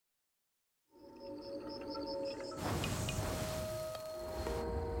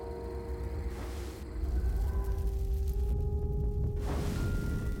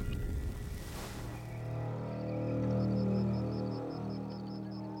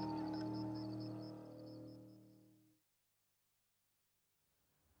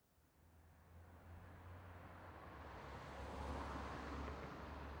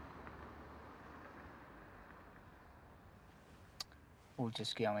we'll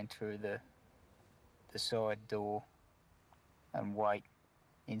just go in through the side door and wait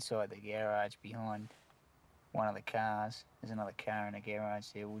inside the garage behind one of the cars. There's another car in the garage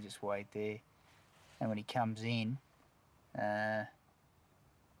there. We'll just wait there. And when he comes in, just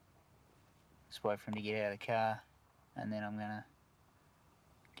wait for him to get out of the car, and then I'm going to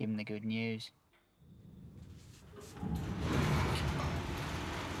give him the good news.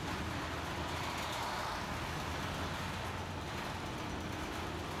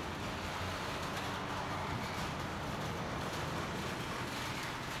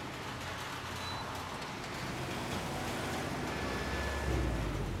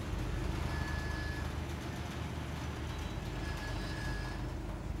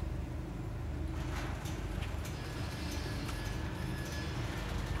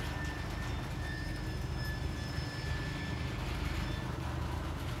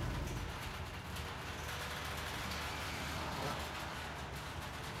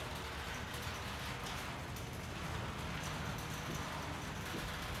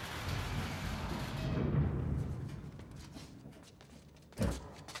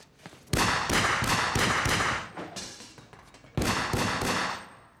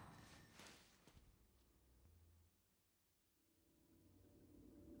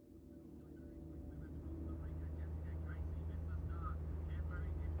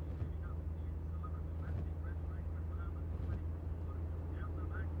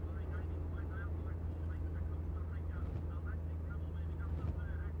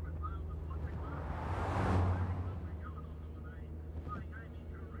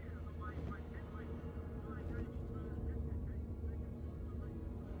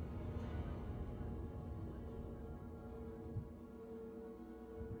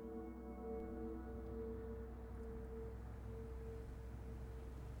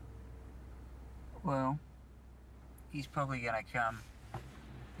 Well, he's probably going to come.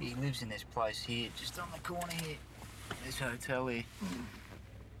 He lives in this place here, just on the corner here, this hotel here.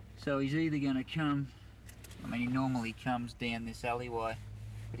 So he's either going to come, I mean, he normally comes down this alleyway,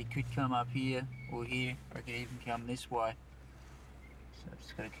 but he could come up here or here, or he could even come this way. So I've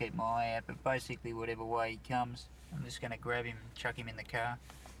just got to keep my eye out, but basically whatever way he comes, I'm just going to grab him and chuck him in the car.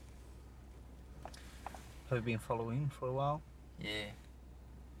 Have you been following for a while? Yeah.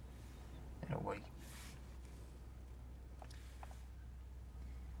 In a week.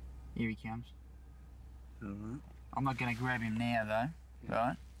 Here he comes. Alright. I'm not going to grab him now though,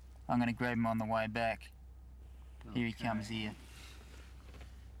 right? I'm going to grab him on the way back. Okay. Here he comes here.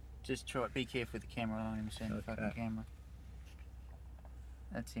 Just try, be careful with the camera, I don't even see the fucking camera.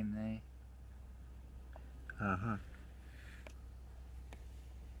 That's him there. Uh-huh.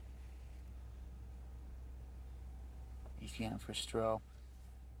 He's going for a stroll.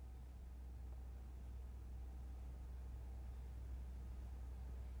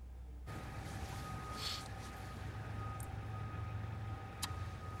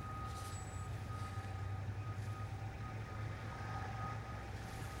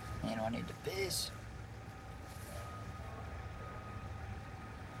 And I need to piss.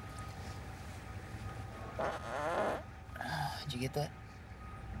 Did you get that?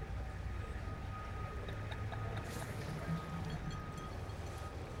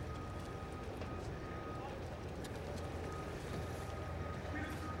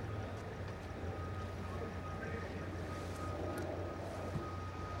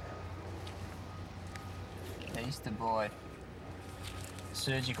 I used to buy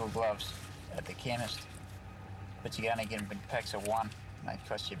surgical gloves at the chemist, but you only get them in packs of one. They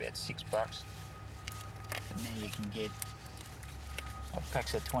cost you about $6. And now you can get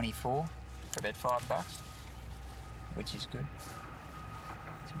packs of 24 for about $5, which is good.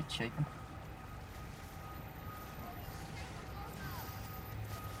 It's a bit cheaper.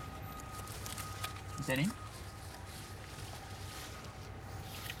 Is that him?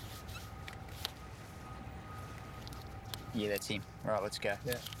 Yeah, that's him. Right, let's go.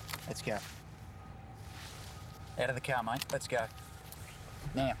 Yeah. Let's go. Out of the car, mate. Let's go.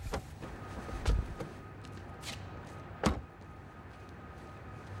 Now.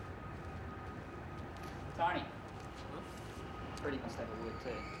 Tony. Freddie must have a word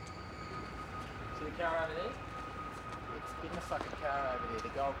too. See the car over there? Get in the fucking car over there, the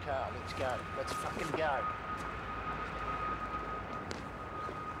gold car. Let's go. Let's fucking go.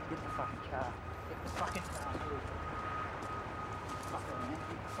 Get in the fucking car. Get in the fucking car. Fuck around. Get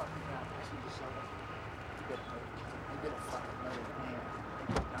in the fucking car. Passenger side. You better move. You better fucking move now.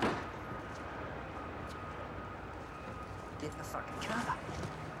 Get in the fucking car.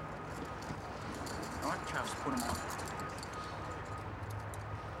 Alright, Travis, put him on.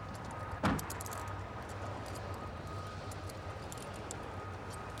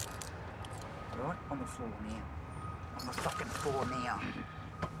 right? On the floor now. On the fucking floor now.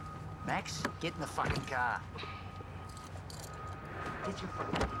 Max, get in the fucking car. Get your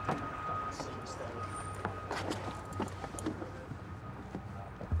fucking seat, stay there.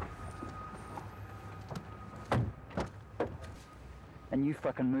 And you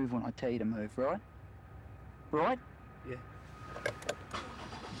fucking move when I tell you to move, right? Right? Yeah.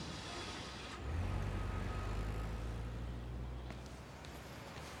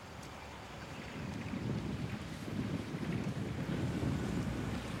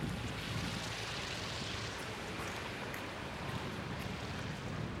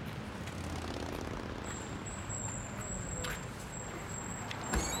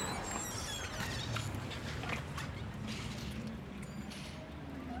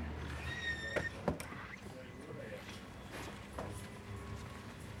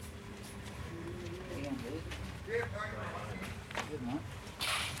 Good night.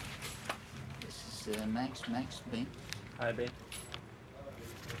 This is Max, Ben. Hi, Ben.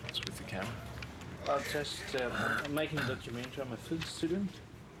 What's with the camera? I'm making a documentary. I'm a film student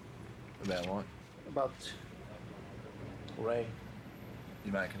About what? about Ray.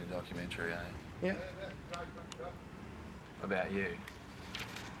 You're making a documentary, eh? Yeah. About you.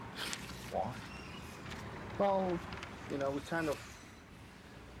 Why? Well, you know, we're kind of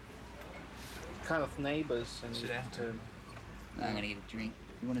neighbors, and Sit down. I'm gonna get a drink.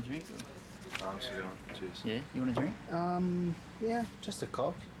 You want a drink? I'm sitting on. Cheers. Yeah. You want a drink? Yeah, just a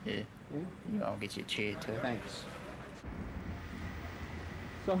cup. Yeah. Yeah. I'll get you a chair too. Thanks.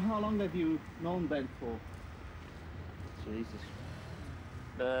 So, how long have you known Ben for? Jesus.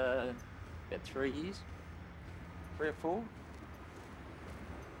 About 3 years. 3 or 4.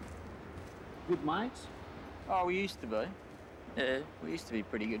 Good mates? Oh, we used to be. Yeah, we used to be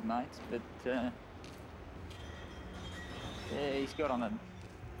pretty good mates, but yeah, he's got on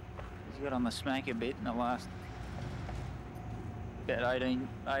the smack a bit in the last about 18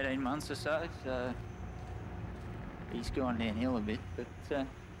 months or so. So he's gone downhill a bit, but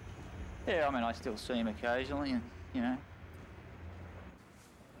yeah, I mean, I still see him occasionally, and you know.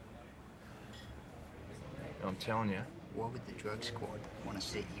 I'm telling you. Why would the drug squad want to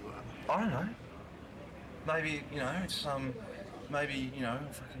set you up? I don't know. Maybe, you know, it's maybe, you know,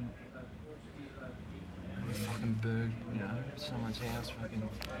 fucking burgled, you know, someone's house fucking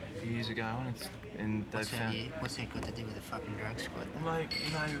years ago, and they found. What's that got to do with the fucking drug squad? Maybe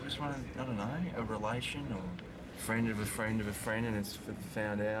it was one of, I don't know, a relation or friend of a friend of a friend, and it's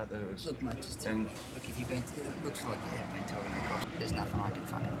found out that it was. Look, mate, just tell me. Look, if you've been, it looks like you haven't been talking to the cops. There's nothing I can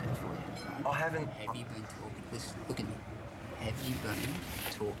fucking do for you. Right? I haven't. Have you been talking? Listen, look at me. Have you been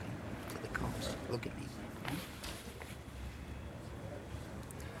talking to the cops? Look at me. Right?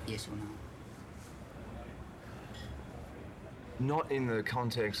 Yes or no? Not in the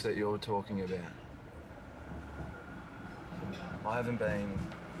context that you're talking about. I haven't been,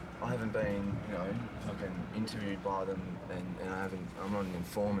 you know, fucking interviewed by them, and I'm not an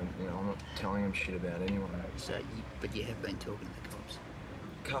informant, you know, I'm not telling them shit about anyone. So, but you have been talking to the cops?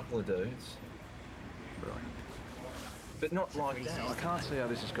 A couple of dudes. Right. But not like that. I can't see how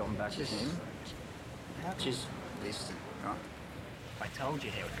this has gotten back to him. Just listen, right? I told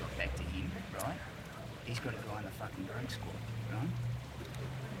you how it got back to him, right? He's got a guy in the fucking drug squad, right?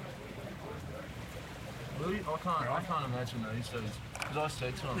 Really? I can't imagine these dudes. Because I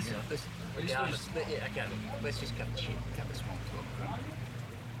said to him, Let's just cut the shit, cut the small talk, right?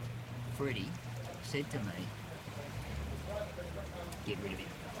 Freddie said to me, get rid of him,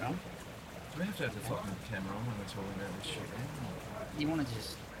 right? Do we have to have the fucking camera on when we're talking about this shit, man? You want to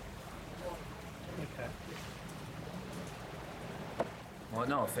just... Okay. Well,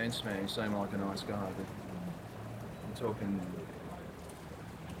 no offence, man, you seem like a nice guy, but we're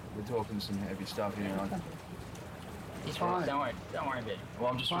talking some heavy stuff here. It's fine. Don't worry about it. Well,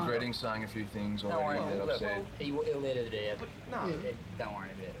 I'm just regretting saying a few things Don't worry already about that it. I've said. He'll edit it out. No. Don't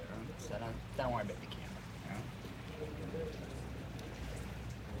worry about it, right? So don't worry about the camera, right?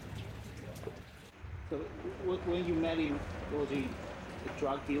 So, when you met him, was he a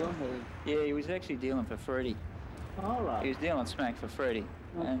drug dealer? Or? Yeah, he was actually dealing for Freddie. All right. He was dealing smack for Freddie.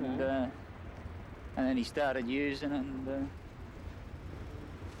 Okay. And then he started using it, and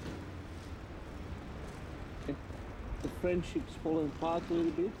The friendship's fallen apart a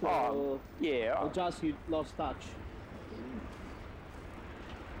little bit? Or just you lost touch?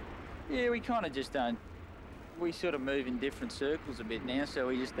 Yeah, we kind of just don't. We sort of move in different circles a bit now, so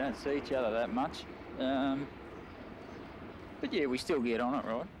we just don't see each other that much. But yeah, we still get on it,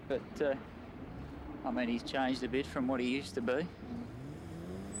 right? But I mean, he's changed a bit from what he used to be,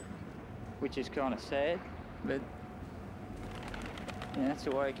 which is kind of sad. But yeah, that's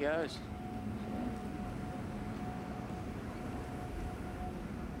the way it goes.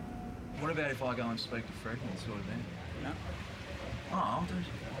 What about if I go and speak to Fred and sort of thing? No. Oh, I'll do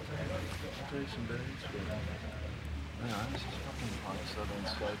some birds. No, this is fucking close. I've been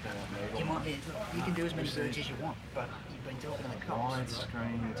scoping out me. You can do as many birds as you want, but you've been talking to the cops.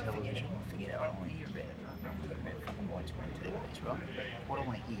 Widescreen television. Forget it. I don't want to hear about it. About fucking widescreen television, right? What I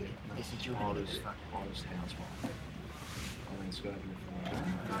want to hear is that you're going to get fucking Oddest housewife. I've been scoping it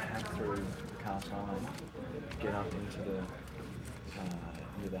for hack through the Cartone, get up into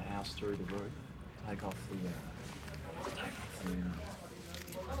the house through the roof, take off the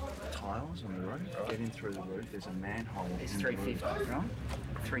tiles on the roof, get in through the roof. There's a manhole. It's $350, right?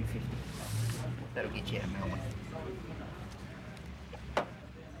 $350. That'll get you out of Melbourne.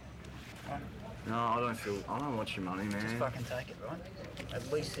 Right. No, I don't want your money, man. Just fucking take it, right?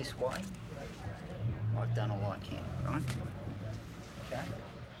 At least this way, I've done all I can, right? Okay?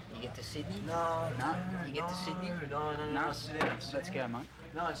 You get to Sydney? No. You get to Sydney? No, sit down. Let's go, mate.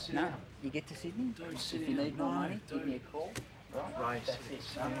 No, sit down. You get to Sydney? Dude, sit if you down. need more money, Dude. give me a call. Right. That's it.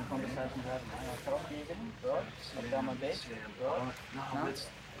 Some conversations over, mate. I'll talk to you again, right? I've done my best, right?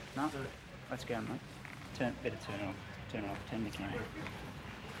 No? Let's go, mate. Better turn it off. Turn the camera.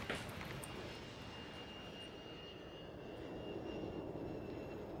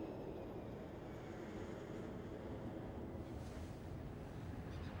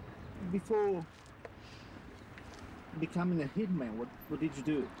 Before becoming a hitman, what did you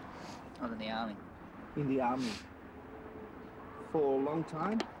do I was in the army. in the army? For a long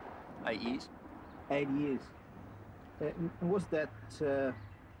time? 8 years. 8 years. And was that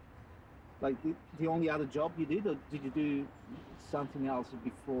like the only other job you did, or did you do something else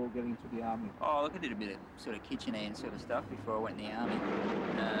before getting to the army? Oh, look, I did a bit of sort of kitchen hand sort of stuff before I went in the army.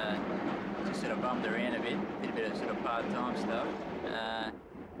 Just sort of bummed around a bit, did a bit of sort of part-time stuff,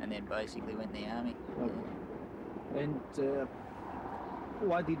 and then basically went in the army. Okay. And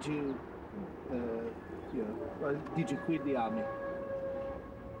why did you, why did you quit the army?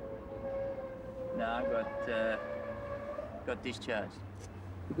 No, I got discharged.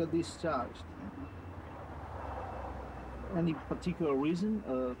 You got discharged. Any particular reason?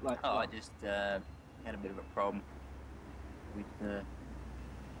 Like? Oh, I just had a bit of a problem with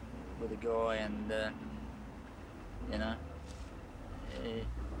a guy, and you know.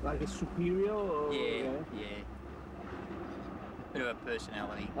 Like a superior? Or, Yeah. Bit of a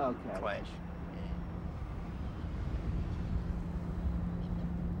personality clash. Yeah.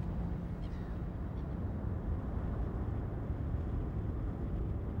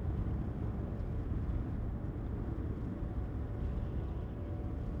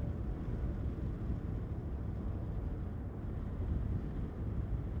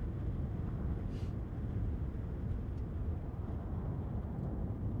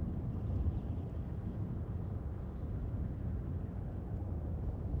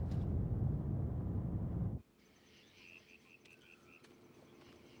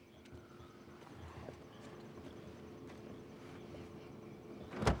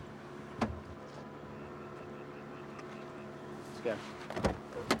 Let's go.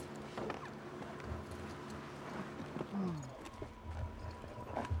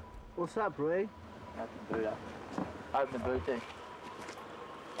 What's up, Ray? Open the boot up. Open the boot there.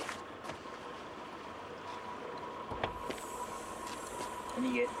 And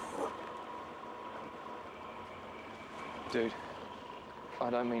you get... Dude, I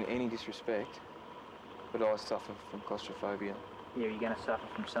don't mean any disrespect, but I suffer from claustrophobia. Yeah, you're gonna suffer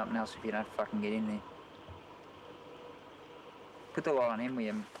from something else if you don't fucking get in there. Put the light on him,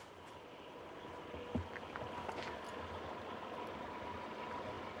 William.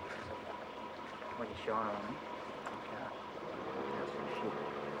 What you shine on him?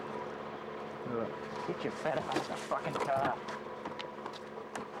 Okay. Get your fat ass in a fucking car.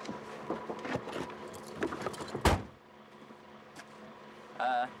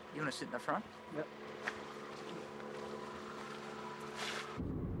 You wanna sit in the front? Yep.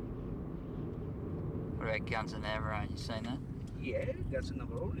 What about Guns N' Navarone? You seen that? Yeah, that's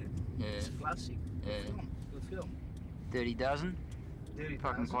another order. Yeah. It's a classic. Yeah. Good film. Dirty Dozen? Dirty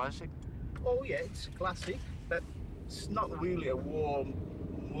Fucking Dozen. classic. Oh yeah, it's a classic, but it's not really a war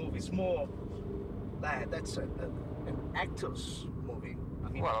movie. It's more that's an actor's movie. I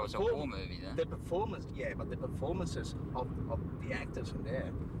mean, Well, it was a war movie then. The performance, yeah, but the performances of the actors in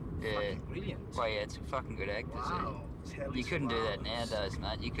there, Yeah. fucking brilliant. Well, yeah, it's a fucking good actor. Wow. You couldn't do that nowadays,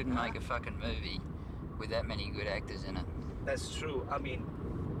 mate. You couldn't make a fucking movie with that many good actors in it. That's true. I mean,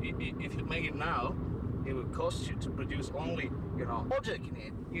 if you make it now, it would cost you to produce only, project in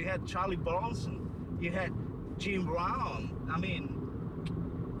it. You had Charlie Bronson, you had Jim Brown. I mean,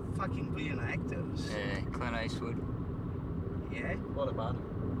 fucking brilliant actors. Yeah, Clint Eastwood. Yeah. What about him?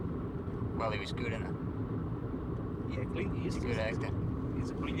 Well, he was good in it. Yeah, Clint He's a Eastwood. good actor.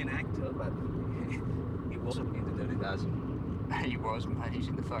 He's a brilliant actor, but he wasn't in the Dirty Dozen. He was, mate. He's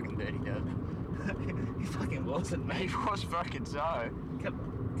in the fucking Dirty Dozen. He fucking wasn't, He mate. was fucking so.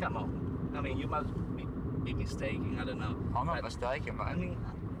 Come on. I mean, you must be mistaken. I don't know. I'm not But, mistaken, I mate. mean,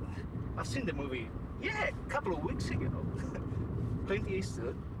 I've seen the movie, yeah, a couple of weeks ago. Clint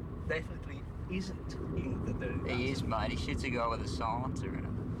Eastwood definitely isn't in the Dirty Dozen. He is, mate. He shoots a guy with a silencer in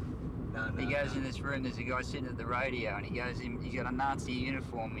it. No, He goes no. in this room, there's a guy sitting at the radio, and he goes in, he's got a Nazi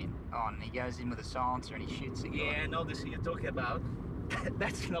uniform on, and he goes in with a silencer and he shoots a guy. Yeah, I know this you're talking about.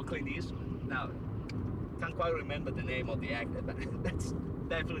 That's not Clint Eastwood. Now, can't quite remember the name of the actor, but that's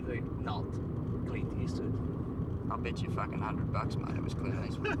definitely not Clint Eastwood. I'll bet you fucking $100, mate, it was Clint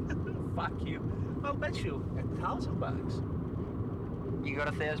Eastwood. Fuck you. I'll bet you $1,000. You got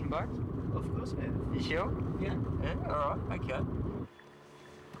 $1,000? Of course I have. You sure? Yeah. Yeah, alright, okay.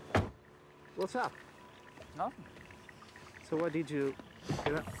 What's up? Nothing. So what did you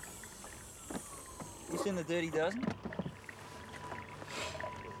do? You seen the Dirty Dozen?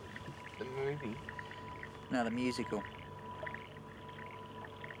 The movie? No, the musical.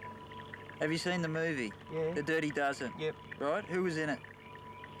 Have you seen the movie? Yeah. The Dirty Dozen? Yep. Right? Who was in it?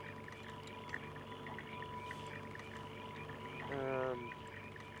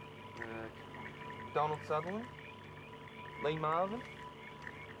 Donald Sutherland? Lee Marvin?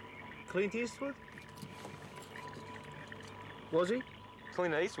 Clint Eastwood? Was he?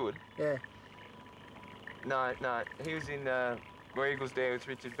 Clint Eastwood? Yeah. No, he was in Where Eagles Dare with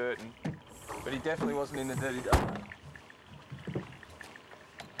Richard Burton. But he definitely wasn't in the Dirty Dozen.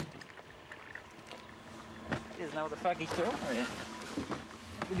 He doesn't know what the fuck he's talking about.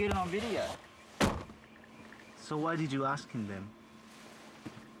 We'll get it on video. So why did you ask him then?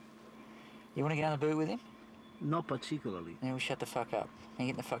 You want to get on the boot with him? Not particularly. Then we'll shut the fuck up and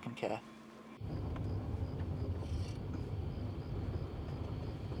get in the fucking car.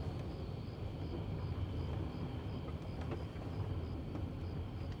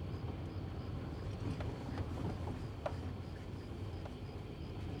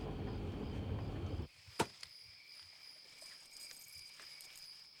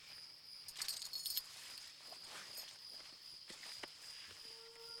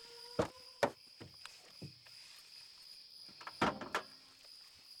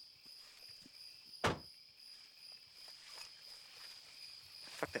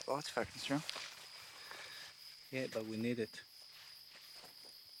 Fuck, that light's fucking strong. Yeah, but we need it.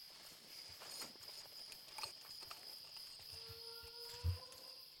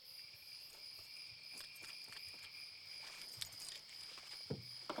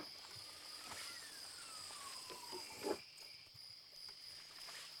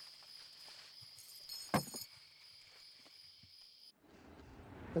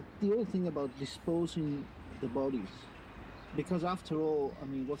 But the whole thing about disposing the bodies, because after all, I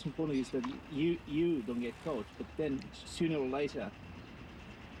mean, what's important is that you don't get caught, but then sooner or later,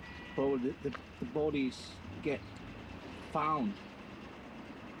 probably the bodies get found.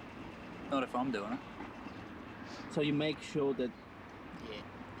 Not if I'm doing it. So you make sure that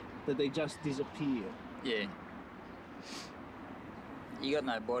Yeah. they just disappear. Yeah. You got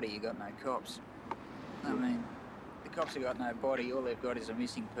no body, you got no cops. I mean, the cops have got no body, all they've got is a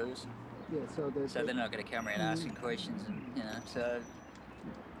missing person. Yeah, so there's So they're not going to come around asking questions and, you know, so,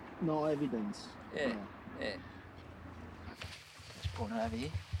 no evidence. yeah. Let's pull it over here.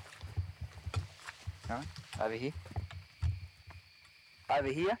 Alright, over here. Over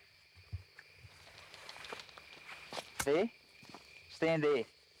here. There. Stand there.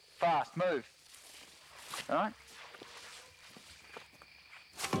 Fast, move. Alright?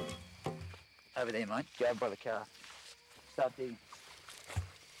 Over there, mate. Go by the car. Start digging.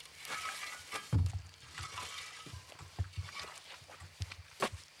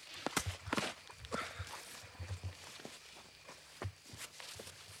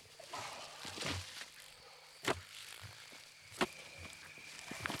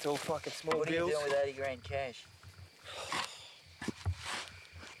 It's all fucking small What are you bills. doing with 80 grand cash?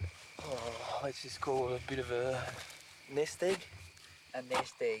 Oh, let's just call it a bit of a nest egg. A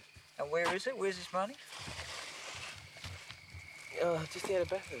nest egg. And where is it? Where's this money? Just out of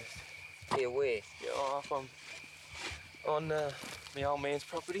Bathurst. Yeah, where? Yeah, off on my old man's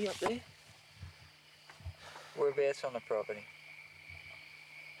property up there. Whereabouts on the property?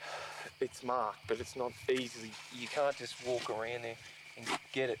 It's marked, but it's not easily. You can't just walk around there and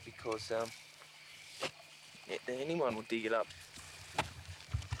get it because anyone will dig it up.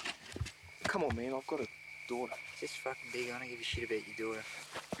 Come on, man, I've got a daughter. Just fucking dig. I don't give a shit about your daughter.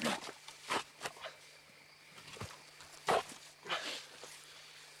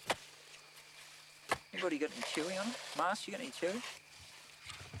 Anybody got any chewy on it? Mars, you got any chewy?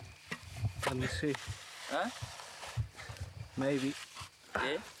 Let me see. Huh? Maybe.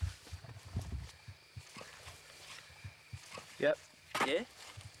 Yeah? Yep. Yeah?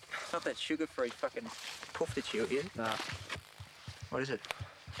 It's not that sugar-free fucking puff that chewy, is it? Nah. What is it?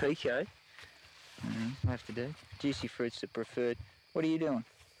 PK? I have to do. Juicy fruits are preferred. What are you doing?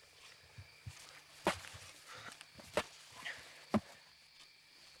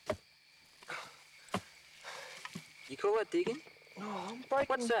 You call that digging? No, I'm breaking.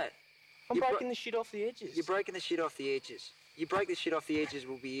 What's that? I'm You breaking the shit off the edges. You're breaking the shit off the edges. You break the shit off the edges,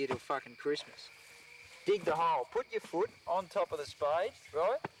 we'll be here till fucking Christmas. Dig the hole. Put your foot on top of the spade,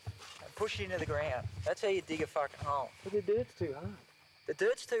 right? And push it into the ground. That's how you dig a fucking hole. But the dirt's too hard. The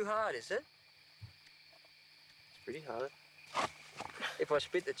dirt's too hard, is it? It's pretty hard. If I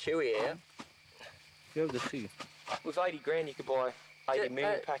spit the chewy out, You have the figure. With 80 grand, you could buy 80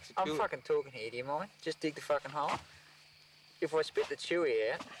 million packs of I'm chewy. fucking talking here, do you mind? Just dig the fucking hole. If I spit the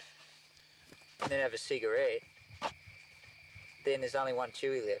chewy out and then have a cigarette, then there's only one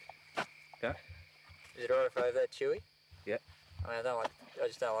chewy left. Yeah. Is it alright if I have that chewy? Yeah. I mean, I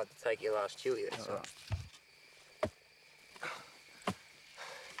just don't like to take your last chewy, that's all.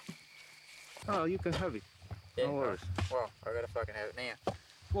 Oh, you can have it. Yeah, No worries. Well, I gotta fucking have it now.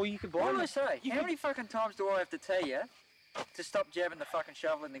 Well, you could buy What do them. I say? How many fucking times do I have to tell you to stop jabbing the fucking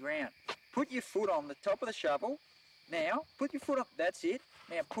shovel in the ground? Put your foot on the top of the shovel. Now, put your foot up. That's it.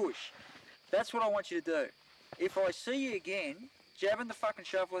 Now push. That's what I want you to do. If I see you again jabbing the fucking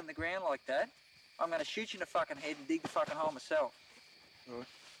shovel in the ground like that, I'm gonna shoot you in the fucking head and dig the fucking hole myself. Right.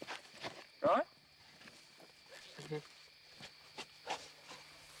 Right? Mhm.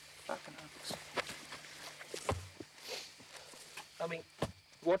 Fucking hell. I mean,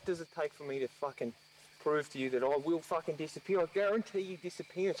 what does it take for me to fucking prove to you that I will fucking disappear? I guarantee you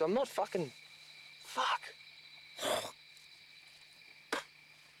disappearance. I'm not fucking... Fuck.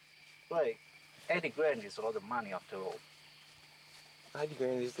 Like, 80 grand is a lot of money after all. 80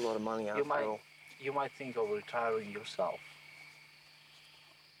 grand is a lot of money after all. You might think of retiring yourself.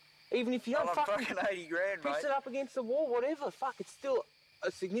 Even if you I'm don't on fucking... fucking 80 grand, mate. Piss it up against the wall, whatever. Fuck, it's still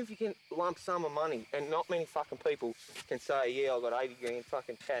a significant lump sum of money, and not many fucking people can say, yeah, I got 80 grand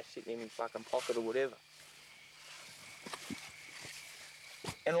fucking cash sitting in my fucking pocket or whatever.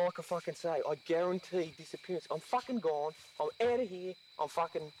 And like I fucking say, I guarantee disappearance. I'm fucking gone. I'm out of here. I'm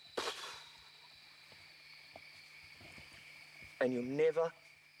fucking... And you'll never,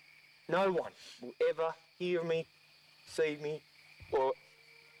 no one will ever hear me, see me, or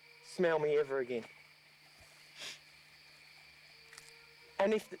smell me ever again.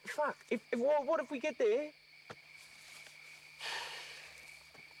 And if, well, what if we get there?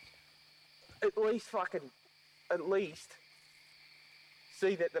 At least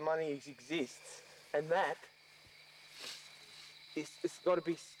see that the money exists, and that it's got to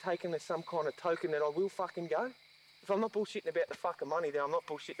be taken as some kind of token that I will fucking go. If I'm not bullshitting about the fucking money, then I'm not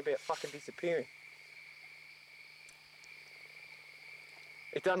bullshitting about fucking disappearing.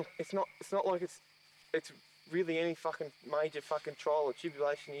 It's not like it's really any fucking major fucking trial or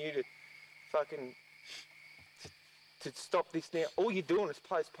tribulation to you to fucking to stop this now. All you're doing is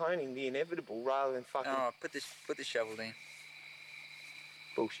postponing the inevitable rather than fucking Oh, put the shovel down.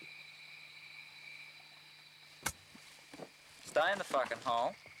 bullshit. Stay in the fucking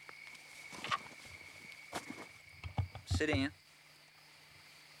hole. Sit down.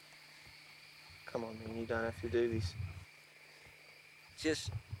 Come on, man, you don't have to do this. Just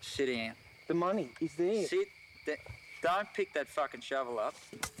sit down. The money is there. Sit. Don't pick that fucking shovel up.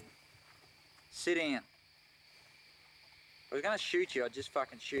 Sit down. I was gonna shoot you. I'd just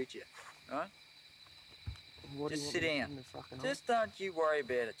fucking shoot you, right? What do Just you want sit me down. in the fucking hole? Just don't you worry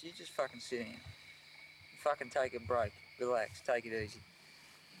about it. You just fucking sit down. Fucking take a break. Relax. Take it easy.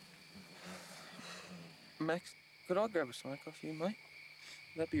 Max, could I grab a smoke off you, mate?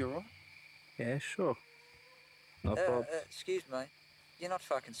 Would that be alright? Yeah, sure. No problem. Excuse me. You're not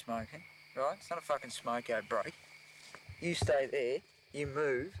fucking smoking, right? It's not a fucking smoke out break. You stay there. You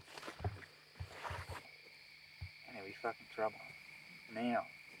move. And we fucking trouble. Now,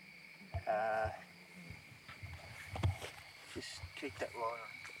 just keep that light on.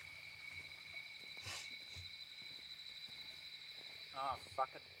 Oh,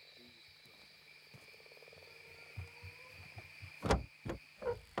 fucking.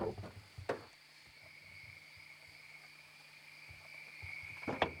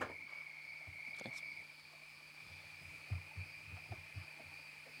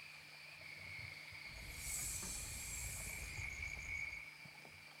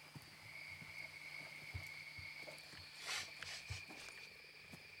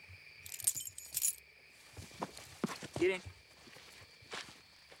 Get in.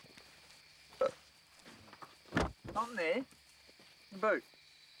 Not in there. The boot.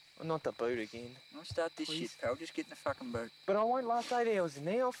 Oh, not the boot again. Don't start this Please. shit, pal. Just get in the fucking boot. But I won't last 8 hours in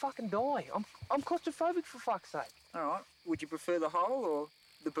there. I'll fucking die. I'm claustrophobic for fuck's sake. All right. Would you prefer the hole or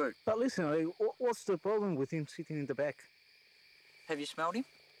the boot? But listen, like, what's the problem with him sitting in the back? Have you smelled him?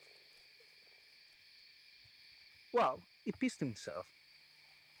 Well, he pissed himself.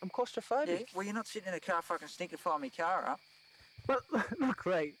 I'm claustrophobic. Yeah. Well, you're not sitting in a car fucking stinking firing me car up. But look,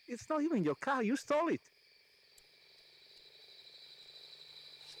 Ray, it's not even your car. You stole it.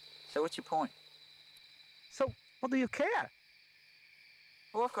 So what's your point? So what do you care?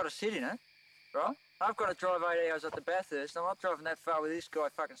 Well, I've got to sit in it, right? I've got to drive 8 hours up to Bathurst. I'm not driving that far with this guy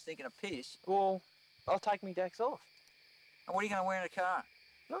fucking stinking a piss. Well, I'll take me Dax off. And what are you going to wear in a car?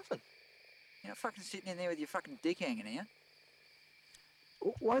 Nothing. You're not fucking sitting in there with your fucking dick hanging out.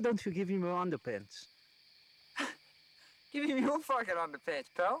 Why don't you give him your underpants? Give him your fucking underpants,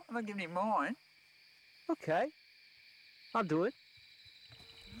 pal. I'm not giving him mine. Okay, I'll do it.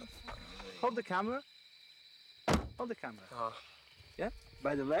 Hold the camera. Hold the camera. Oh. Yeah,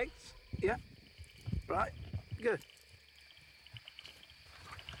 by the legs. Yeah, right, good.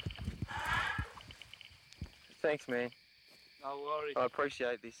 Thanks, man. No worries. I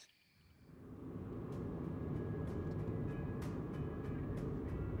appreciate this.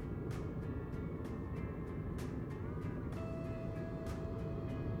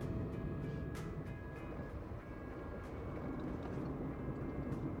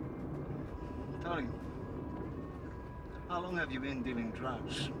 Tony, how long have you been dealing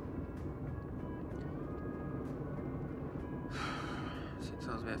drugs? Since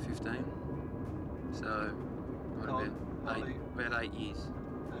I was about 15. So, what, How- about, how eight, old are you? about 8 years.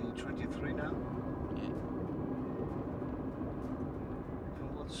 Are you 23 now? Yeah.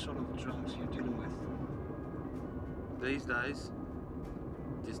 And what sort of drugs are you dealing with? These days,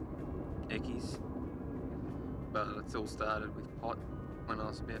 just eckies. But it's all started with pot when I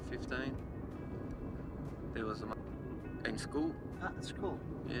was about 15. There was in school, Ah, that's cool.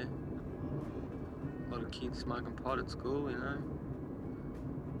 yeah. A lot of kids smoking pot at school, you know.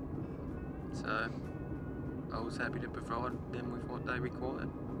 So, I was happy to provide them with what they required.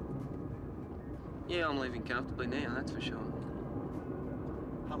 Yeah, I'm living comfortably now, that's for sure.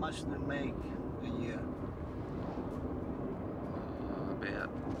 How much do they make a year? About,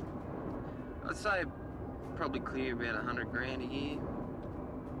 I'd say probably clear about 100 grand a year.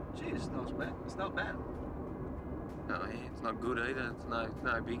 Gee, it's not bad. It's not bad. No, yeah, it's not good either. It's no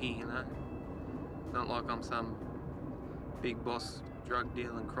biggie, you know. It's not like I'm some big boss drug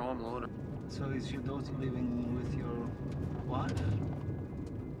dealing crime lord. So is your daughter living with your wife?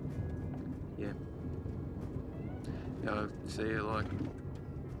 Yeah. I see her like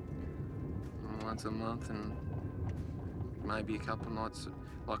once a month and maybe a couple of nights,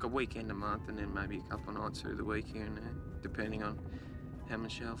 like a weekend a month, and then maybe a couple of nights through the week here and there, depending on how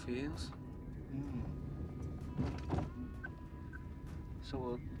Michelle feels. Mm.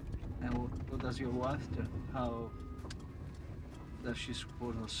 So, and what does your wife do? How does she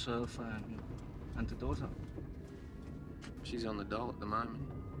support herself and the daughter? She's on the dole at the moment.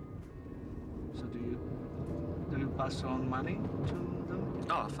 So do you pass on money to them?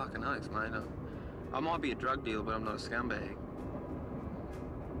 Oh, fucking oath, mate. I might be a drug dealer, but I'm not a scumbag.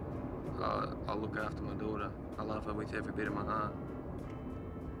 I look after my daughter. I love her with every bit of my heart.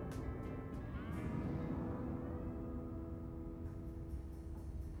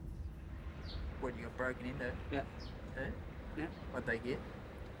 What, you got broken into? Yeah. Yeah. What'd they get?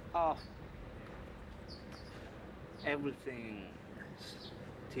 Oh, everything.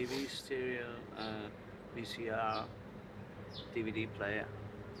 TV, stereo, VCR, DVD player.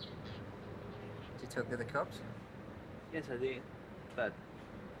 Did you talk to the cops? Yes, I did, but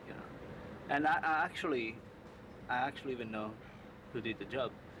you know, and I actually even know who did the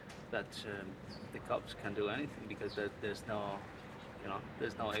job. That the cops can't do anything because there's no,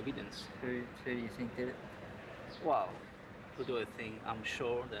 there's no evidence. Who do you think did it? Well, who do I think? I'm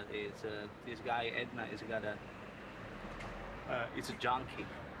sure that is this guy Edna is got a. It's a junkie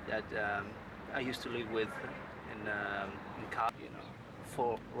that I used to live with in Car,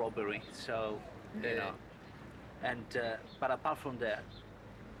 for robbery. So, and but apart from that,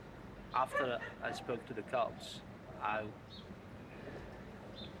 after I spoke to the cops, I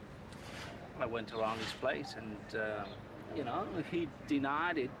went around this place and he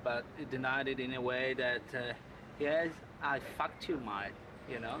denied it, but he denied it in a way that yes, I fucked you, mate.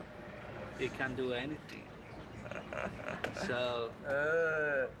 You can't do anything. So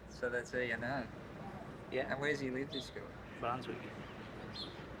that's how you know. yeah, And where's he live, this guy? Brunswick.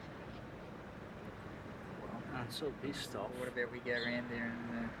 so pissed off. What about we go around there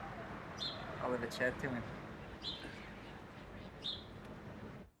and I'll have a chat to him?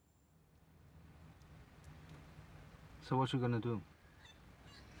 So what you gonna do?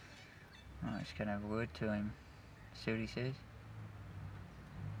 I'm just gonna have a word to him, see what he says.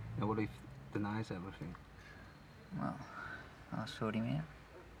 And what if he denies everything? Well, I'll sort him out.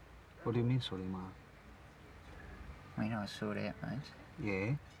 What do you mean, sorry, Ma? I mean, I'll sort out, mate.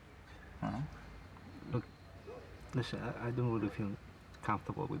 Yeah? Well, Listen, I don't really feel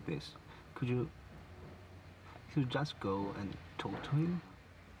comfortable with this. Could you just go and talk to him?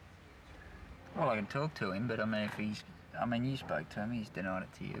 well, I can talk to him, but I mean, you spoke to him, he's denied it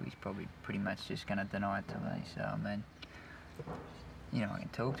to you. He's probably pretty much just going to deny it to me. So, I mean, I can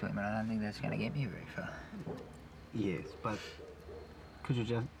talk to him, but I don't think that's going to get me very far. Yes, but could you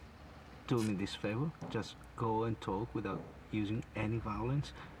just do me this favor? Just go and talk without using any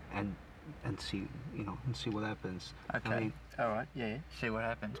violence and see, and see what happens. Okay. I mean, all right. Yeah. See what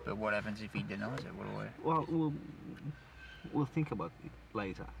happens. But what happens if he denies it? What do I? well, we'll think about it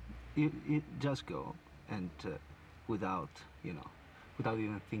later. You just go and without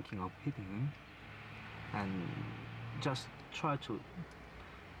even thinking of hitting him, and just try to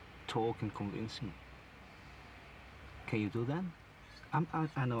talk and convince him. Can you do that?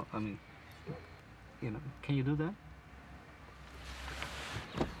 I know. I mean, can you do that?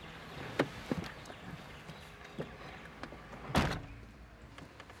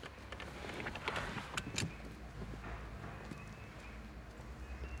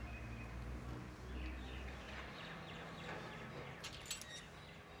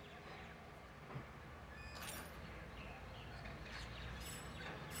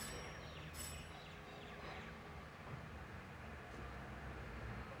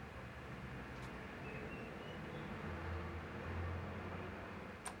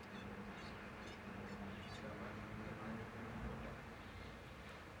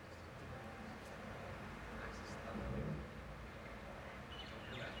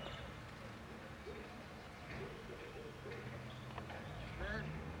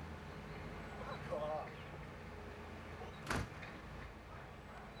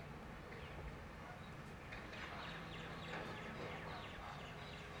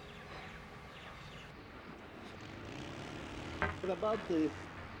 But about the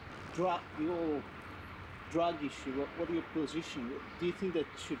whole drug issue, what are your position? Do you think that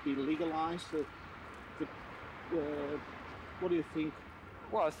should be legalized? What do you think?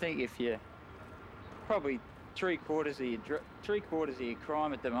 Well, I think if you probably three quarters of your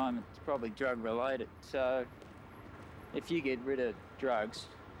crime at the moment is probably drug related. So if you get rid of drugs,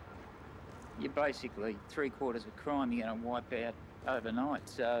 you're basically 3/4 of crime you're going to wipe out overnight.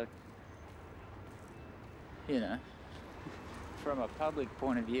 So, from a public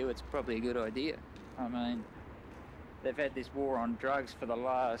point of view, it's probably a good idea. I mean, they've had this war on drugs for the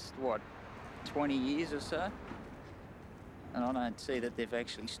last, 20 years or so? And I don't see that they've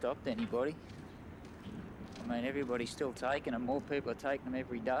actually stopped anybody. I mean, everybody's still taking them. More people are taking them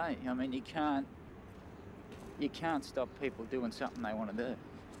every day. I mean, you can't stop people doing something they want to do.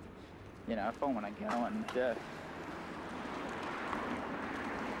 If I want to go and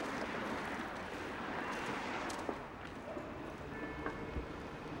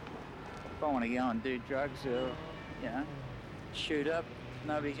if I want to go and do drugs or, shoot up,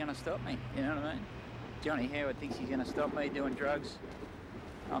 nobody's going to stop me. You know what I mean? Johnny Howard thinks he's going to stop me doing drugs.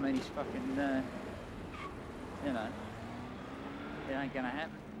 I mean, he's fucking, it ain't going to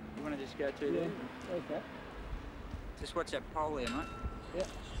happen. You want to just go through there? Okay. Just watch that pole there, mate. Yeah.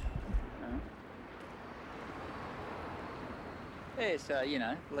 Yeah, so,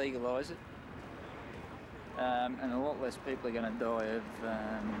 legalise it. And a lot less people are going to die of...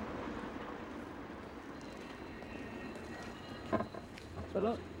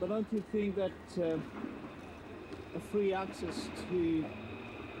 But don't you think that a free access to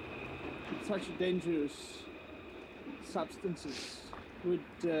such dangerous substances would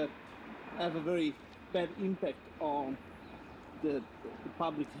have a very bad impact on the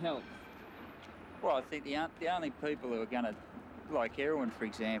public health? Well, I think the only people who are going to, like heroin, for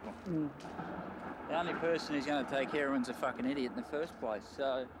example, the only person who's going to take heroin's a fucking idiot in the first place.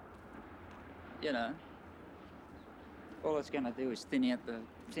 So, all it's going to do is thin out the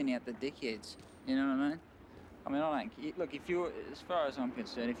dickheads. You know what I mean? I mean, I don't... Look, if you're... As far as I'm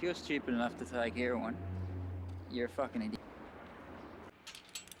concerned, if you're stupid enough to take heroin, you're a fucking idiot.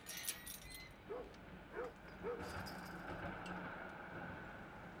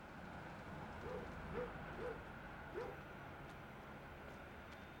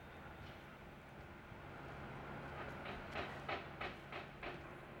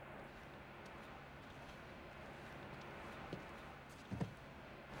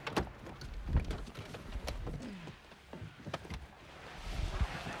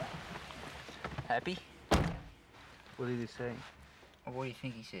 Happy? What did he say? Or what do you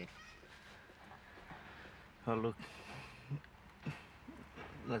think he said? Oh, look.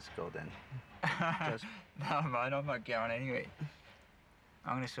 Let's go then. Just No, mate, I'm not going anywhere.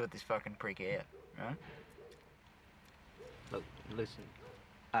 I'm gonna sort this fucking prick out, right? look. Listen.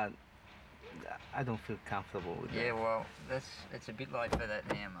 I don't feel comfortable with Yeah, that. well, it's a bit late for that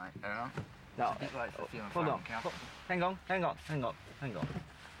now, mate, alright? No, It's a bit late for feeling hold on. fucking comfortable. Hang on.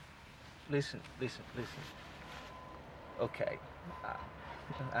 Listen. Okay.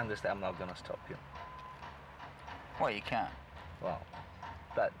 I understand. I'm not gonna stop you. Well, you can't. Well,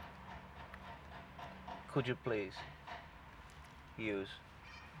 but could you please use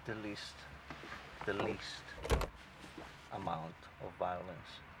the least amount of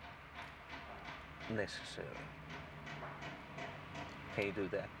violence necessary? Can you do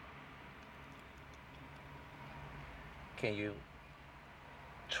that? Can you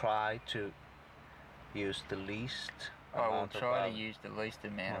try to use the least I will amount of try to violence use the least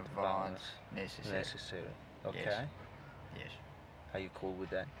amount of violence necessary. Okay? Yes. Yes. Are you cool with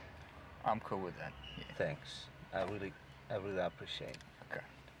that? I'm cool with that. Yeah. Thanks. I really appreciate it. Okay.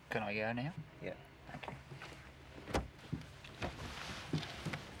 Can I go now? Yeah. Okay.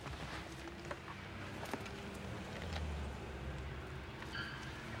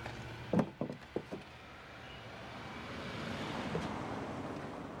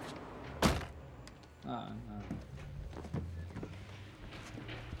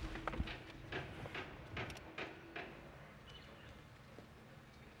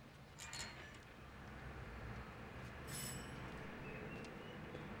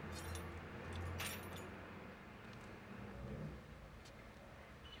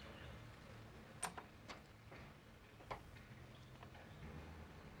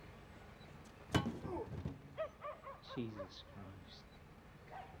 Jesus Christ.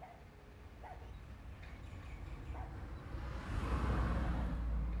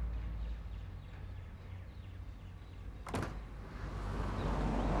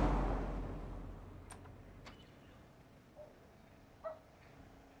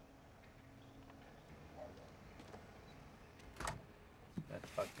 That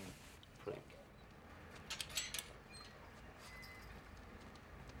fucking prick.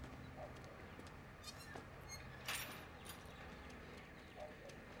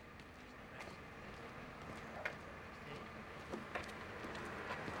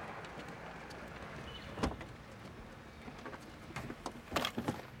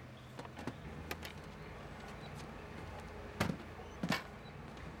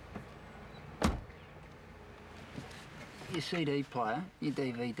 Your CD player, your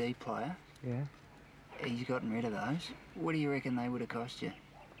DVD player, Yeah. he's gotten rid of those. What do you reckon they would have cost you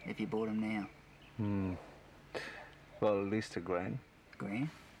if you bought them now? Well, at least $1,000. Grand?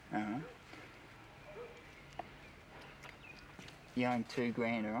 Uh-huh. You own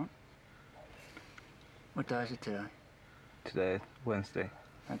 $2,000, alright? What day is it today? Today, Wednesday.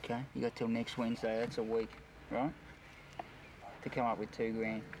 Okay, you got till next Wednesday, that's a week, right? To come up with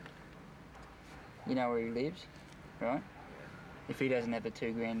 $2,000. You know where he lives, right? If he doesn't have the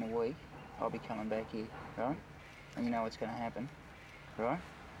 $2,000 a week, I'll be coming back here, right? And you know what's gonna happen, right?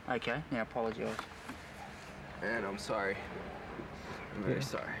 Okay, now apologise. And I'm sorry. I'm very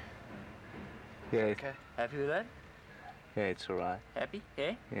sorry. Yeah. Okay, happy with that? Yeah, it's alright. Happy?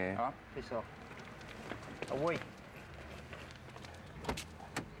 Yeah? Yeah. Alright, piss off. A week.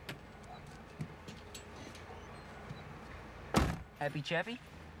 Happy chappy?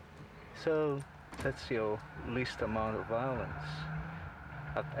 So that's your least amount of violence.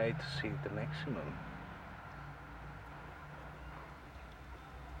 I'd hate to see the maximum.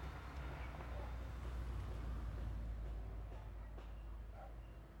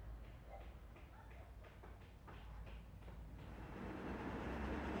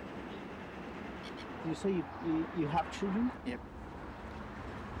 You say you have children? Yep.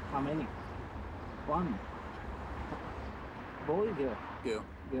 How many? One. Boy, girl? Girl.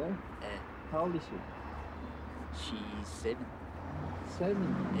 Girl? How old is she? She's 7.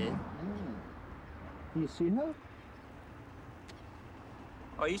 7? Yeah. Ah. Do you see her?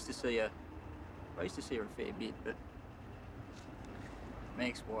 I used to see her a fair bit, but my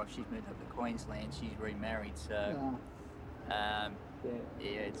ex-wife, she's moved up to Queensland, she's remarried, so Yeah. yeah,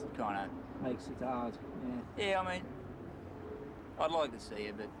 it's kind of, Makes it hard. Yeah. yeah, I mean, I'd like to see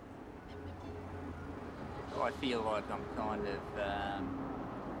her, but I feel like I'm kind of,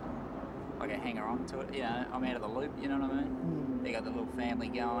 like a hanger on to it, you know, I'm out of the loop, you know what I mean? They got the little family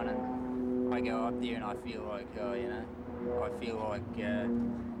going and I go up there and I feel like, oh, you know, I feel like, you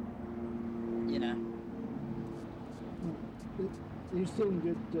know, You're still in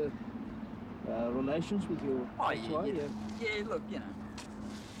good relations with your Oh, ex-wife? yeah, look, you know,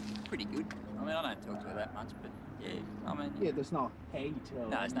 pretty good. I mean, I don't talk to her that much, but yeah, I mean, Yeah, there's no hate. Or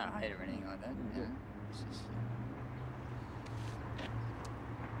no, it's not hate or anything like that. You know, it's just,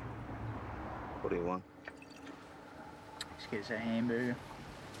 What do you want? just get us a hamburger.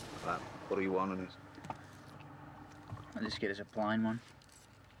 What do you want on it? I'll just get us a plain one,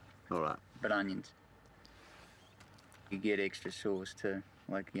 All right. but onions. You get extra sauce too,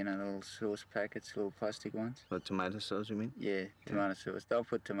 like, you know, the little sauce packets, little plastic ones. What, tomato sauce, you mean? Yeah, tomato sauce. They'll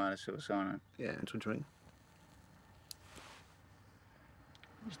put tomato sauce on it. Yeah, and to drink.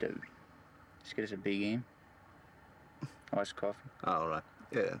 Just get us a big M. Iced coffee. All right.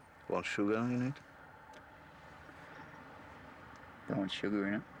 Yeah. Want sugar in it? Don't want sugar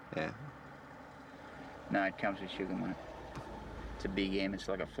in it. Yeah. No, it comes with sugar, mate. It's a big M. It's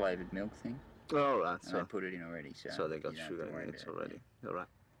like a flavoured milk thing. All right. And they put it in already, So they got you don't have sugar to in worry it about already. All right.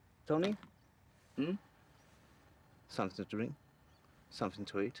 Tony? Hmm? Something to drink? Something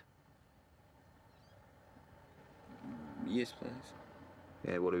to eat? Yes, please.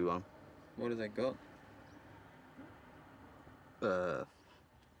 Yeah, what do you want? What have they got?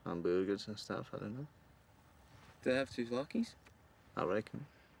 Hamburgers and stuff, I don't know. Do they have souvlaki's? I reckon.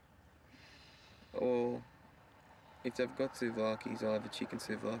 Or if they've got souvlaki's, I'll have a chicken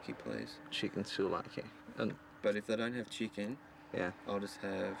souvlaki, please. Chicken souvlaki. And But if they don't have chicken, yeah, I'll just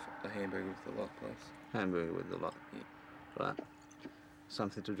have a hamburger with the lot, please. hamburger with the lot. Yeah. Right.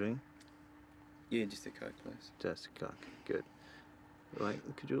 Something to drink? Yeah, just a Coke, please. Just a Coke. Good. Right,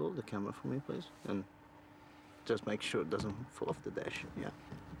 could you hold the camera for me, please? And just make sure it doesn't fall off the dash. Yeah.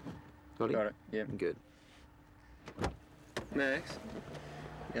 Got it? Got it, yeah. Good. Max?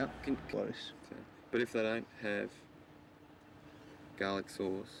 Yeah. Can, Close. but if they don't have garlic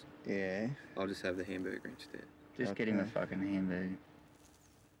sauce, Yeah. I'll just have the hamburger instead. Just get him a Okay. fucking hamburger.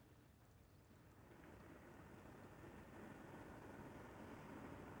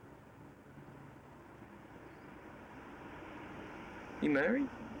 You married?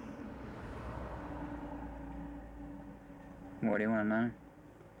 What do you want to know?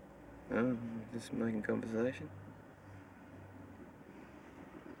 Oh, just making conversation.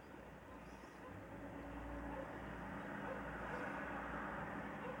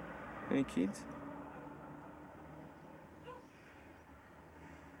 Any kids?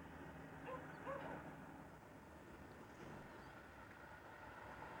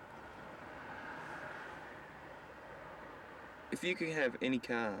 If you could have any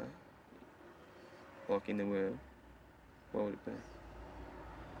car, like in the world, what would it be?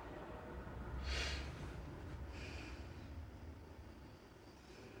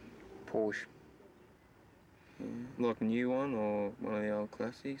 Porsche Yeah. Like a new one or one of the old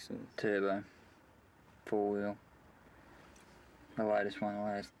classics? Or? turbo, 4-wheel. The latest one,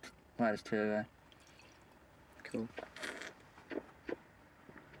 the latest turbo. Cool.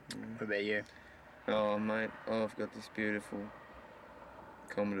 What about you? Oh, mate, I've got this beautiful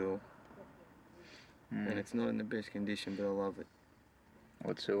Commodore, and it's not in the best condition, but I love it.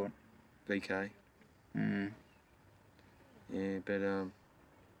 What sort? VK. Yeah, but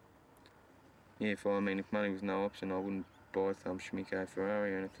yeah, if money was no option, I wouldn't buy some Schmicko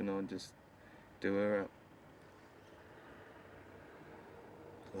Ferrari or anything. I'd just do her up.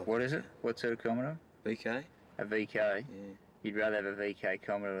 What is it? What sort of Commodore? VK? A VK. Yeah. You'd rather have a VK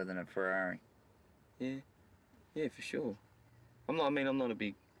Commodore than a Ferrari. Yeah, for sure. I'm not a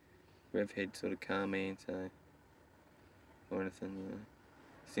big rev head sort of car man, so or anything, you know.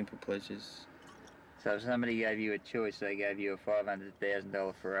 Simple pleasures. So if somebody gave you a choice, they gave you a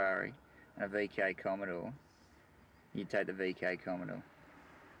 $500,000 Ferrari and a VK Commodore, you'd take the VK Commodore.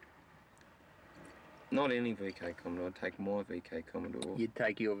 Not any VK Commodore, I'd take my VK Commodore You'd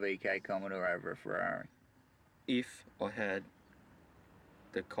take your VK Commodore over a Ferrari. if I had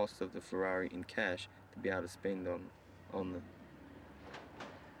the cost of the Ferrari in cash to be able to spend on the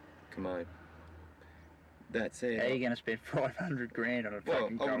commode. That said, How are you going to spend 500 grand on a well,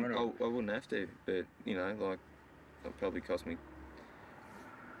 fucking Commodore? I wouldn't have to, but you know, like, it'll probably cost me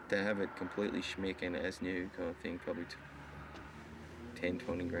to have it completely schmick and as new kind of thing, probably 10,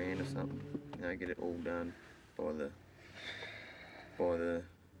 20 grand or something. You know, get it all done by the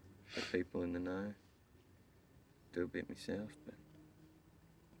people in the know. Do a bit myself, but.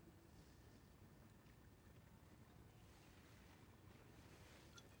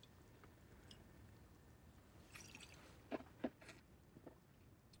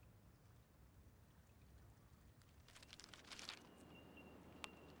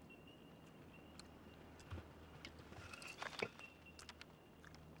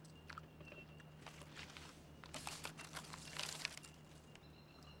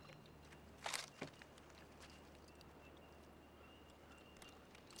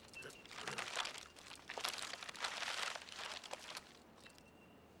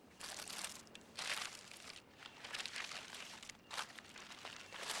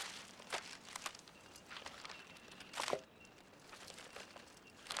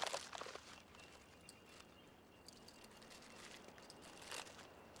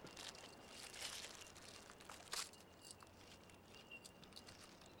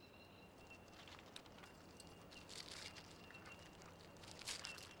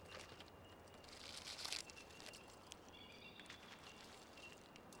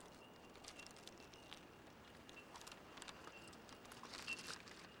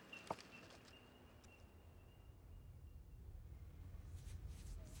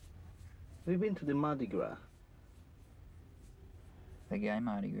 Have you been to the Mardi Gras? The gay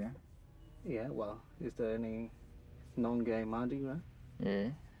Mardi Gras. Yeah, well, is there any non-gay Mardi Gras? Yeah.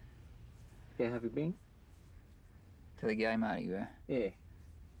 Yeah, have you been? To the gay Mardi Gras. Yeah.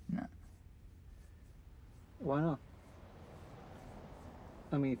 No. Why not?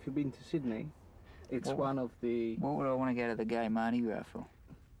 I mean, if you've been to Sydney, it's Well, one of the... What would I want to go to the gay Mardi Gras for?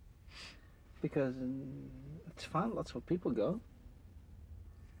 Because it's fun, lots of people go.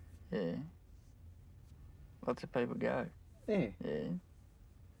 Yeah. Lots of people go. Yeah. Yeah.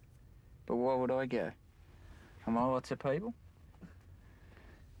 But why would I go? Am I lots of people?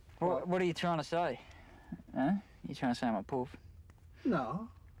 What are you trying to say? Huh? You trying to say I'm a poof? No.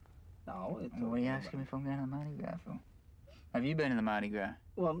 No. It's What are you asking me if I'm going to the Mardi Gras for? Have you been to the Mardi Gras?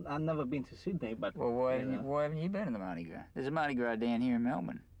 Well, I've never been to Sydney, but... Well, why Yeah. haven't you been to the Mardi Gras? There's a Mardi Gras down here in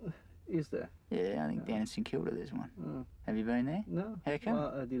Melbourne. Is there? Yeah, I think down in St Kilda there's one. Mm. Have you been there? No. How come?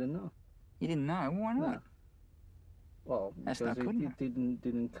 Well, I didn't know. You didn't know? Why not? No. Well, That's because not good it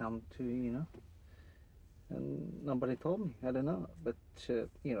didn't come to, you know. And nobody told me. I don't know. But, you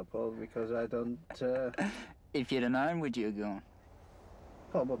know, probably because I don't... If you'd have known, would you have gone?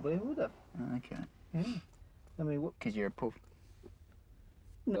 Probably would have. Okay. Yeah. I mean, what? Because you're a poof.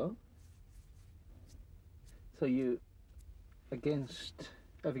 No. So you against?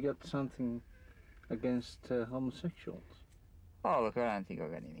 Have you got something against homosexuals? Oh, look, I don't think I've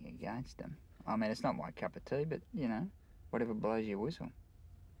got anything against them. I mean, it's not my cup of tea, but, you know, whatever blows your whistle.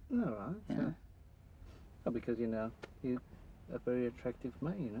 All right. Yeah. Oh, because you know you're a very attractive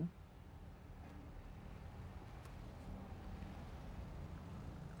man, you know.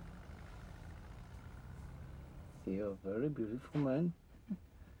 You're a very beautiful man.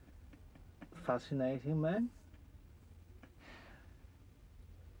 Fascinating man.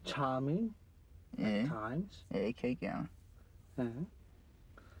 Charming Yeah. at times. Yeah, keep going. Uh-huh.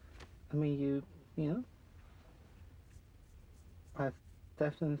 I mean, you know, I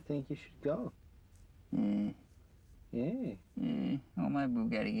definitely think you should go. Yeah. Yeah. Yeah. Well, maybe we'll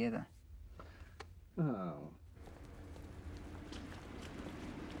go together. Oh.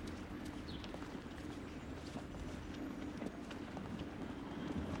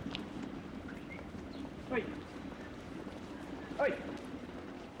 Wait. Wait.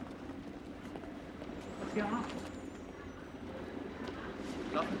 What's going on?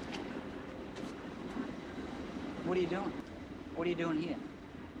 Nothing. What are you doing? What are you doing here?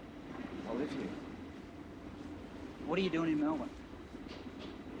 I live here. What are you doing in Melbourne?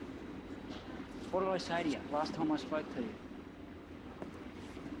 What did I say to you last time I spoke to you?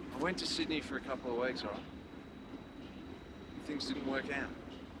 I went to Sydney for a couple of weeks, alright? Things didn't work out.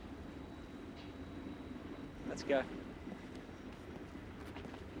 Let's go.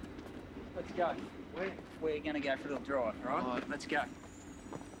 Let's go. We're going to go for a little drive, all right? Right. Let's go.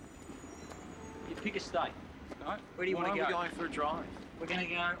 You pick a state, all right? Where do you Why want to are go? we going for a drive? We're going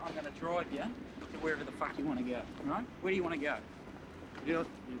to go, I'm going to drive you to wherever the fuck you want to go, all right? Where do you want to go? You know,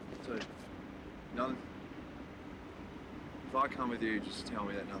 so, nothing. If I come with you, just tell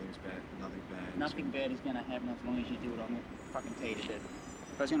me that nothing's bad. Nothing bad. Nothing bad is going to happen as long as you do it on the fucking tee to do.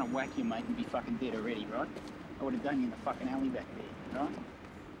 If I was going to whack you, mate, you'd be fucking dead already, right? I would have done you in the fucking alley back there, right?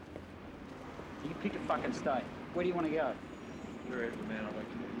 You can pick a fucking state. Where do you want to go? Wherever, man, I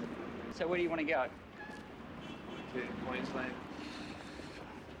reckon. So where do you want to go? To Queensland.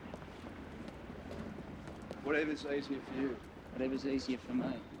 Whatever's easier for you. Whatever's easier for me.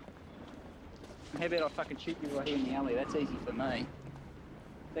 How about I fucking shoot you right here in the alley? That's easy for me.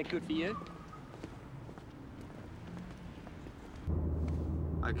 Is that good for you?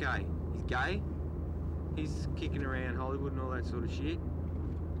 Okay, he's gay. He's kicking around Hollywood and all that sort of shit.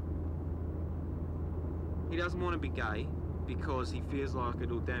 He doesn't want to be gay because he feels like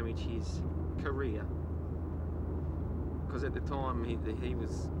it'll damage his career. Because at the time he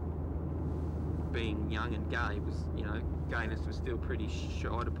was being young and gay, was, you know, gayness was still pretty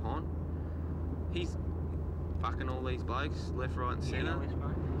shied upon. He's fucking all these blokes, left, right and centre.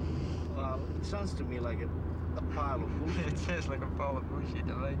 Well, it sounds to me like a pile of bullshit. It sounds like a pile of bullshit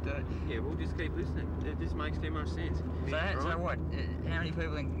to me too. Yeah, we'll just keep listening. It just makes too much sense. So, Right? so what? How many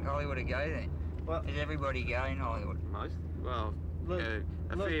people in Hollywood are gay then? Well, Is everybody gay in Hollywood? Most? Well, Look,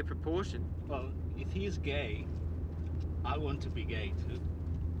 a look. fair proportion. well, if he's gay, I want to be gay too.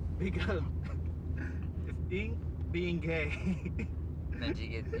 Because if being gay, Then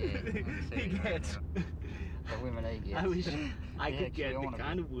you get, yeah. he gets. The women he gets. I wish I Yeah, could get actually, I the wanna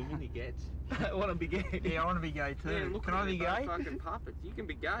kind of women he gets. I want to be gay. Yeah, I want to be gay too. Yeah, look Can at I be they're gay? both fucking puppets. You can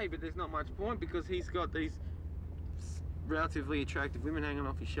be gay, but there's not much point because he's got these relatively attractive women hanging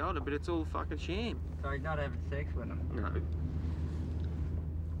off his shoulder, but it's all fucking sham. So he's not having sex with them. No.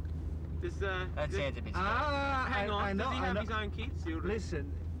 That sounds a bit strange. Hang on, I know, does he I have know. his own kids, Sildren?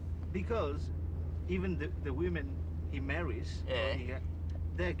 Listen, because even the women he marries, Yeah.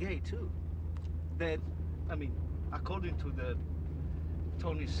 they're gay too. I mean, according to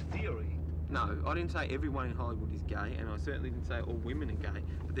Tony's theory. No, I didn't say everyone in Hollywood is gay, and I certainly didn't say all women are gay,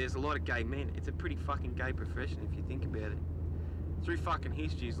 but there's a lot of gay men. It's a pretty fucking gay profession if you think about it. Through fucking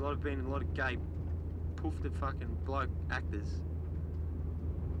history, there's a lot of gay poofed fucking bloke actors.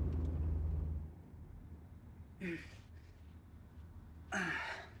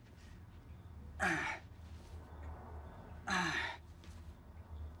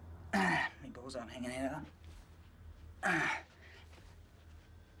 My balls aren't hanging out.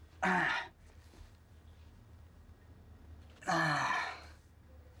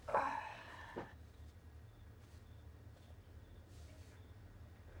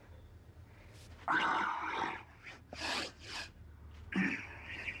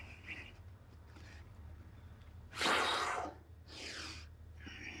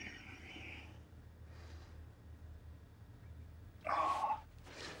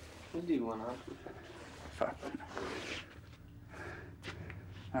 We'll do one up. Fuck.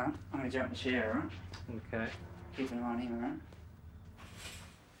 Alright, I'm gonna jump in the shower, alright? Okay. Keep an eye on him, alright?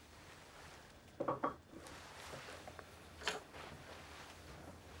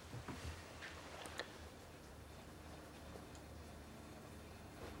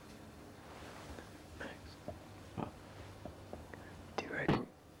 Do you reckon?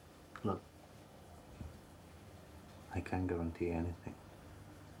 Look, I can't guarantee anything,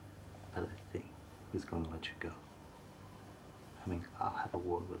 but I think he's going to let you go. I mean, I'll have a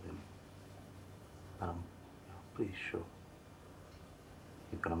word with him, but I'm pretty sure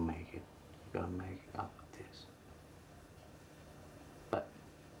you're gonna make it. You're gonna make it up with this. But,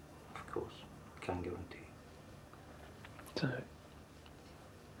 of course, can't guarantee. So,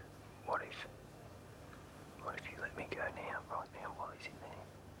 what if you let me go now, right now, while he's in there?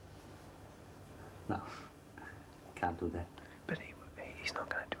 No, can't do that. But he's not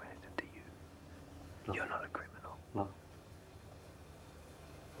going to do anything to you. Look, You're not a criminal. Look,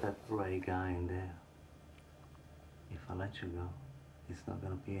 that Ray guy in there, if I let you go, he's not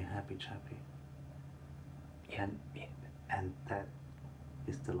gonna be a happy chappy. Yeah, And that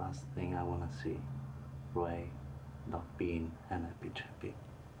is the last thing I wanna see. Ray not being an happy chappy.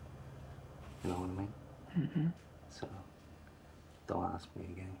 You know what I mean? Mm-hmm. So, don't ask me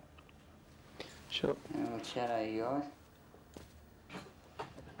again. Sure. I'll chat out, you guys.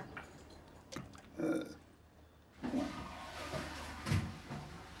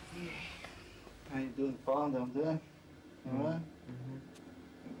 How you doing, fine down there? All right?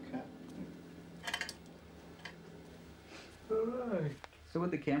 Okay. Alright. So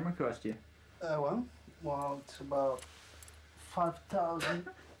what'd the camera cost you? Well, it's about 5,000.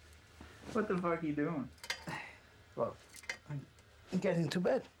 What the fuck are you doing? Well, I'm getting to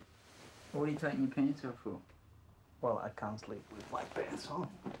bed. What are you taking your pants off for? Well, I can't sleep with my pants on.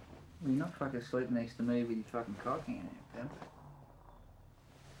 Well, you're not fucking sleeping next to me with your fucking cock hanging out, pal.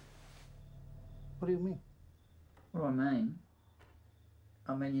 What do you mean? What I mean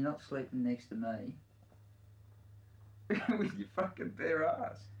you're not sleeping next to me with your fucking bare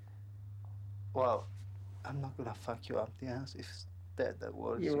ass. Well, I'm not gonna fuck you up the ass if that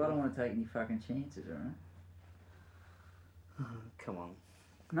was. Yeah, well, I don't want to take any fucking chances, alright? Come on.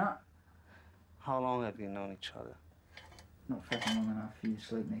 No, How long have you known each other? not fucking long enough for you to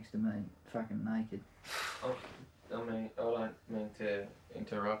sleep next to me, fucking naked. I don't mean to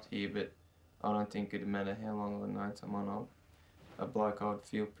interrupt here, but I don't think it'd matter how long I've known someone. A bloke I'd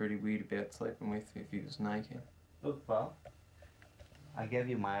feel pretty weird about sleeping with if he was naked. Look, pal, I gave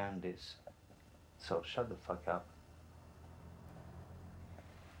you my undies, so shut the fuck up.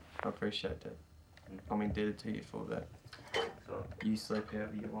 I appreciate that. I'm indebted to you for that. So, You sleep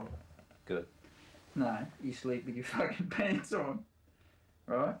however you want. good. No, you sleep with your fucking pants on,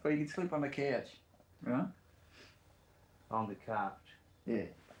 right? Or you can sleep on the couch, right? On the couch. Yeah.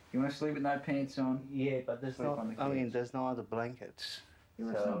 You want to sleep with no pants on? Yeah, but there's Sleep no. on the I mean, couch. there's no other blankets. Yeah,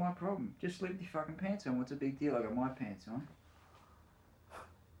 that's So- not my problem. Just sleep with your fucking pants on. What's the big deal? I got my pants on.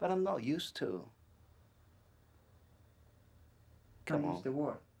 But I'm not used to. Come Not on. used to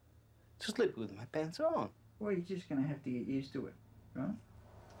what? To sleep with my pants on. Well, you're just gonna have to get used to it, right?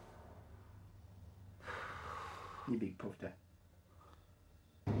 You big poofter.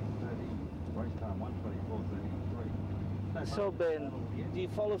 So, Ben, do you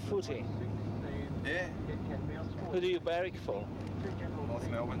follow footy? Yeah, Who do you barrack for? North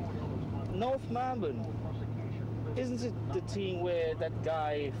Melbourne. North Melbourne. Isn't it the team where that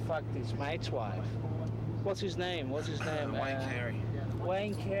guy fucked his mate's wife? What's his name? Wayne Carey.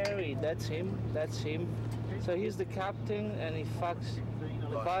 Wayne Carey, that's him. That's him. So he's the captain, and he fucks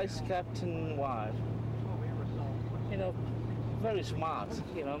the vice captain wife. You know, very smart.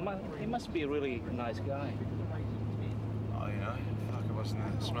 You know, he must be a really nice guy. Oh, you know, fuck, it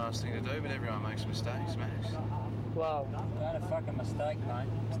wasn't the smartest thing to do, but everyone makes mistakes, Max. Well, Not a fucking mistake, mate.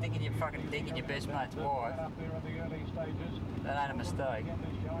 Sticking your fucking dick in your best mate's wife. That ain't a mistake.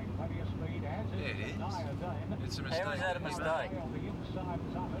 Yeah, it is. It's a mistake. How is that a mistake?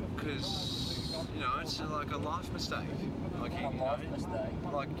 Because, you know, it's like a life mistake. Like A life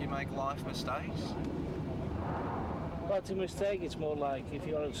mistake. Like you make life mistakes. but a mistake is more like if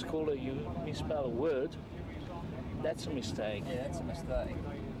you're at school and you misspell a word, that's a mistake. Yeah, that's a mistake.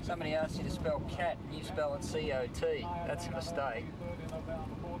 Somebody asks you to spell cat and you spell it C-O-T. That's a mistake.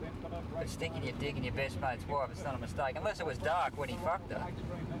 But sticking your dick in your best mate's wife, it's not a mistake. Unless it was dark when he fucked her.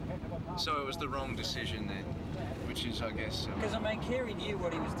 So it was the wrong decision then, which is, I guess... Because, I mean, Kerry knew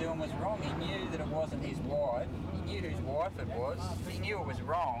what he was doing was wrong. He knew that it wasn't his wife. He knew whose wife it was. He knew it was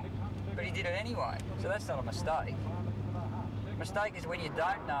wrong, but he did it anyway. So that's not a mistake. A mistake is when you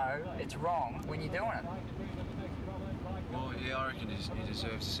don't know it's wrong when you're doing it. Well, yeah, I reckon he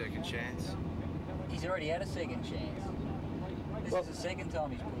deserves a second chance. He's already had a second chance. This is the second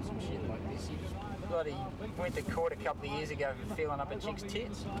time he's pulled some shit like this. He bloody went to court a couple of years ago for filling up a chick's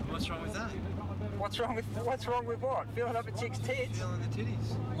tits. What's wrong with that? What's wrong with what? Filling up a chick's tits? Filling the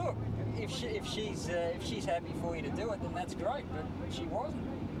titties. Look, if she's happy for you to do it, then that's great. But she wasn't.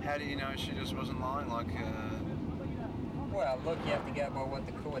 How do you know she just wasn't lying? Like, Well, look, you have to go by what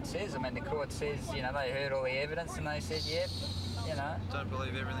the court says. I mean, the court says, you know, they heard all the evidence and they said, yep, you know. don't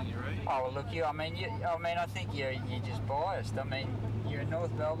believe everything you read. Oh, well, look, I think you're just biased. I mean, you're a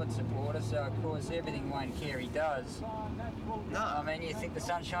North Melbourne supporter, so of course everything Wayne Carey does. No. I mean, you think the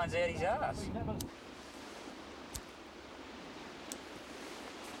sun shines out his ass.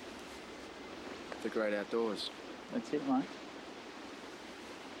 The great outdoors. That's it, mate.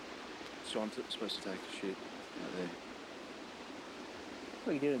 So I'm supposed to take a shit out there.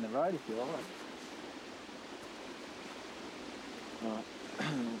 Well, you do it in the road if you like. Right.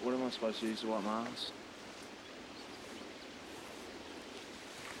 What am I supposed to use to wipe my ass?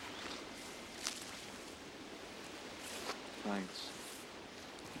 Thanks.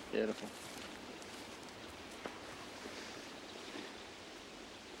 Beautiful.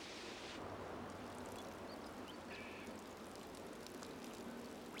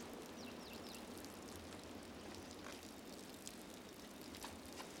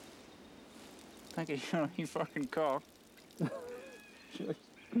 Thank you, you fucking cock.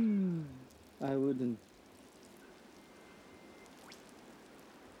 I wouldn't.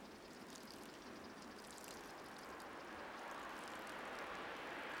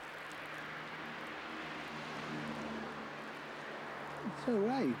 It's all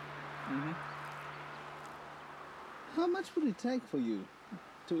right. Mm-hmm. How much would it take for you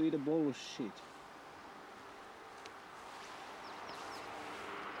to eat a bowl of shit?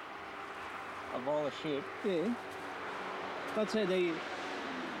 A bowl of shit. Yeah. Let's say they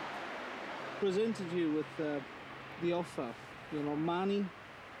presented you with the offer, you know, money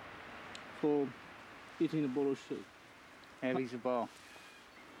for eating a bowl of shit. How big's a bowl?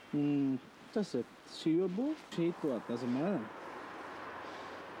 Just a cereal bowl? Shit, what? Doesn't matter.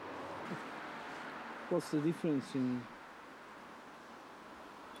 What's the difference in...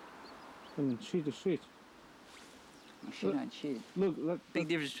 I mean, shit is shit. My shit ain't shit. Look, Big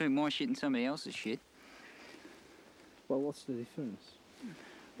difference between my shit and somebody else's shit. well, what's the difference?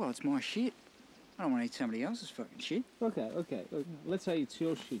 Well, it's my shit. I don't want to eat somebody else's fucking shit. Okay. Let's say it's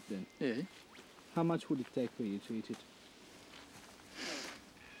your shit then. Yeah. How much would it take for you to eat it?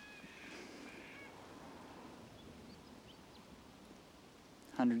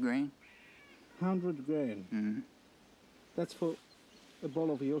 $100,000. 100 grand. Mm-hmm. That's for a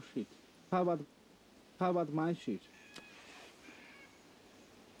bowl of your shit. How about my shit?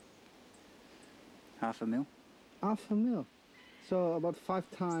 $500,000. $500,000. So about 5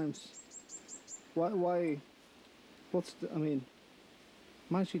 times. Why? What's the? I mean,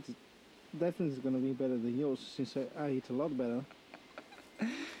 my shit is definitely going to be better than yours since I eat a lot better.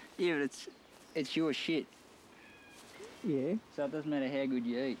 Yeah, but it's your shit. Yeah. So it doesn't matter how good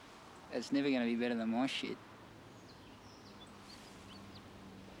you eat. It's never going to be better than my shit.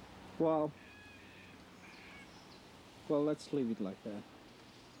 Well, let's leave it like that.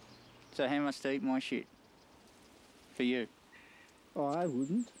 So how much to eat my shit? For you? Oh, I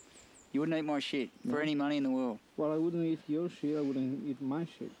wouldn't. You wouldn't eat my shit No. for any money in the world. Well, I wouldn't eat your shit. I wouldn't eat my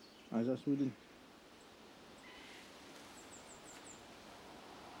shit. I just wouldn't.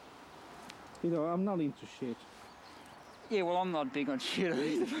 You know, I'm not into shit. Yeah, well, I'm not big on shit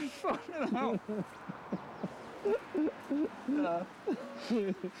either. I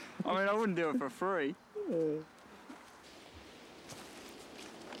mean, I wouldn't do it for free.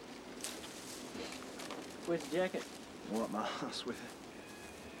 Where's the jacket? Wipe my ass with it.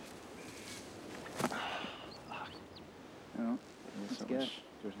 Oh, Let's go. Alright.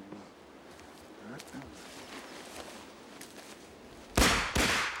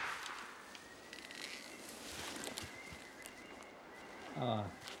 Ah.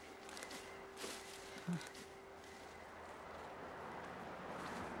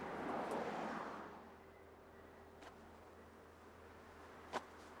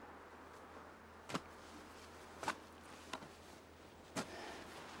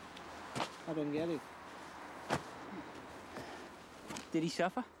 I don't get it. Did he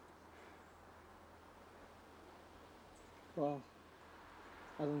suffer? Well,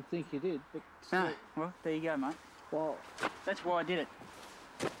 I don't think he did, but No. still, Well, there you go, mate. well, That's why I did it.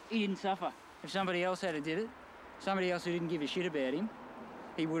 He didn't suffer. If somebody else had did it, somebody else who didn't give a shit about him,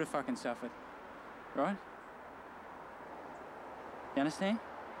 he would have fucking suffered. Right? You understand?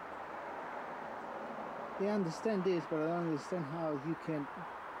 I understand this, but I don't understand how you can.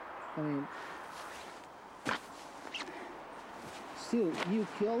 I mean, still, you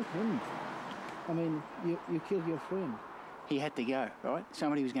killed him. I mean, you killed your friend. He had to go, right?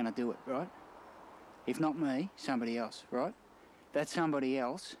 Somebody was going to do it, right? If not me, somebody else, right? That somebody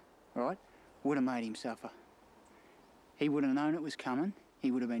else, right, would have made him suffer. He would have known it was coming. He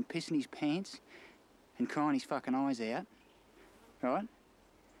would have been pissing his pants and crying his fucking eyes out, right?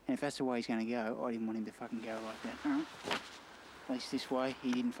 And if that's the way he's going to go, I didn't want him to fucking go like that, all right? At least this way,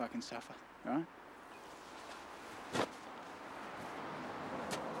 he didn't fucking suffer, right?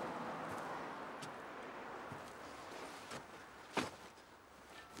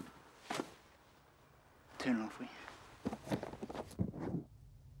 Turn it off, will you?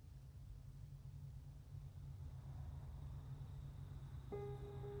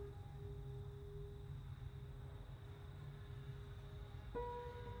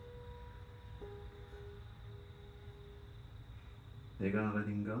 They're gonna let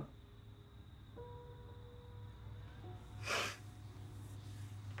him go?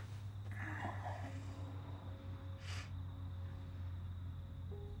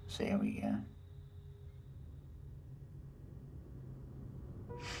 See how we go.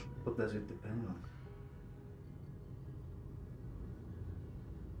 What does it depend on?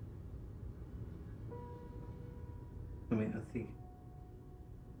 I mean, I think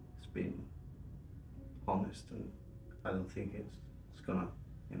it's been honest, and I don't think it's gonna,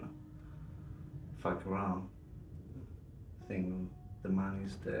 you know, fuck around. I think the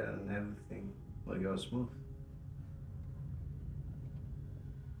money's there and everything will go smooth.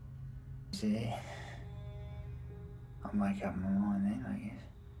 See, I'll make up my mind then, I guess.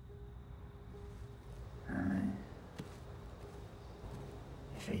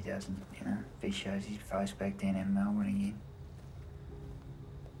 If he doesn't, you know, if he shows his face back down in Melbourne again,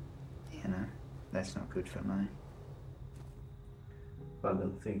 you know, that's not good for me. But I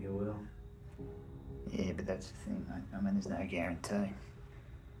don't think it will. Yeah, but that's the thing, mate. I mean, there's no guarantee.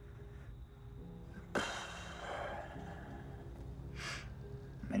 I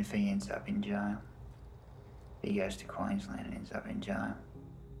mean, if he ends up in jail, if he goes to Queensland and ends up in jail,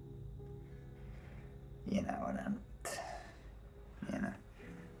 you know,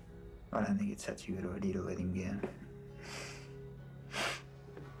 I don't think it's such a good idea to let him go.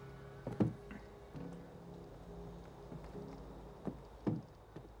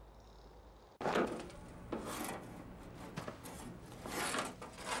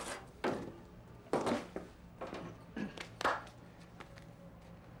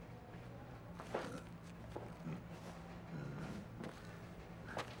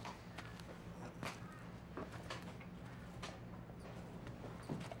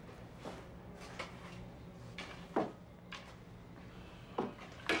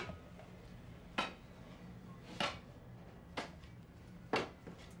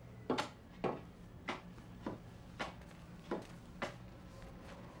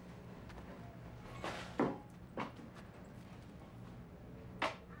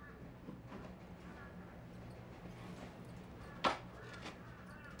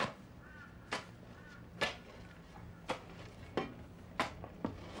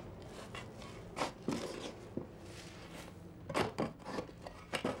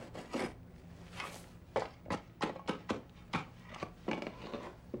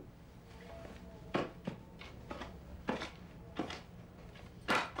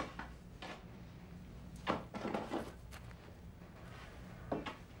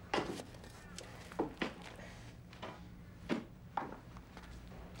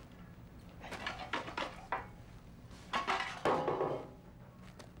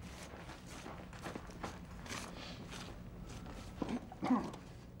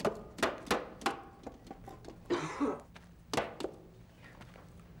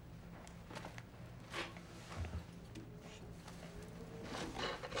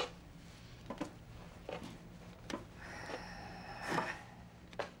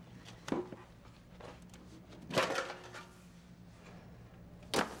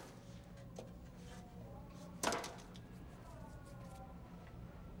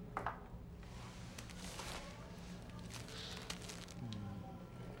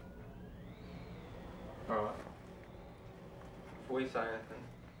 Alright. Before you say anything,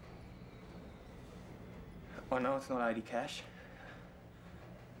 I know it's not 80 cash,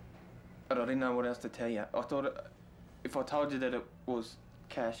 but I didn't know what else to tell you. I thought if I told you that it was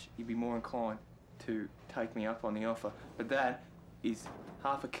cash, you'd be more inclined to take me up on the offer. But that is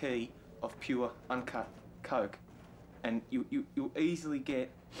half a key of pure, uncut coke, and you'll easily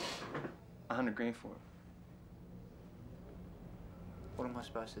get 100 grand for it. What am I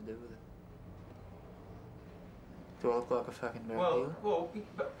supposed to do with it? Do I look like a fucking drug dealer?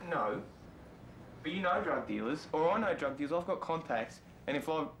 But no. But you know drug dealers, or I know drug dealers. I've got contacts, and if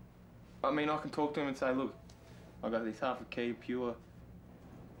I can talk to them and say, look, I got this half a key of pure.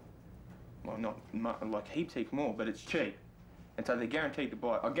 Well, not like heaps more, but it's cheap, and so they're guaranteed to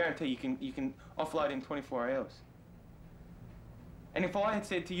buy it. I guarantee you can offload in 24 hours. And if I had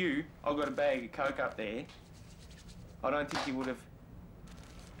said to you, I've got a bag of coke up there, I don't think you would have.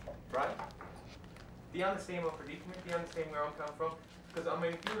 Right? Do you understand my predicament? Do you understand where I'm coming from? Because, I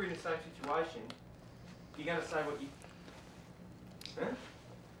mean, if you were in the same situation, you're going to say what you... Huh?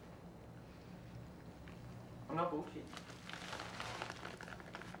 I'm not bullshit.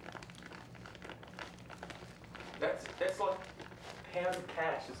 That's like pounds of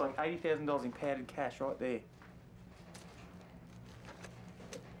cash. It's like $80,000 in powdered cash right there.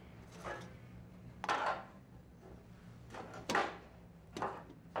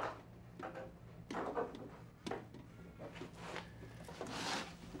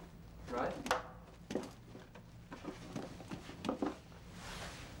 Right?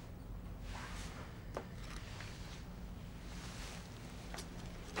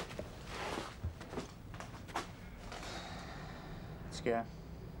 Let's go.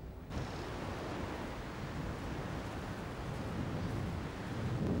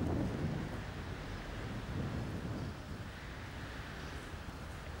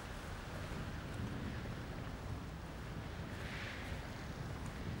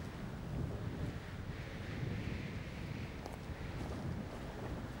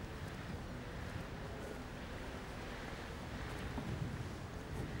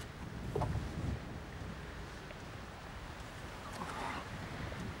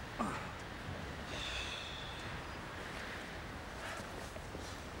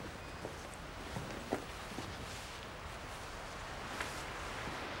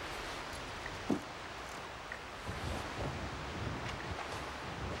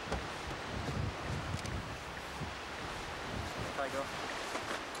 Take off.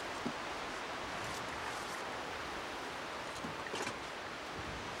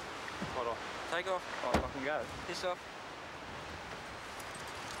 Hold on. Take off. Oh, I can go. Piss off.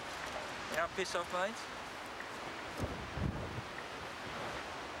 How piss off, mate?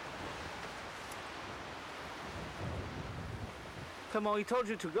 Come on, he told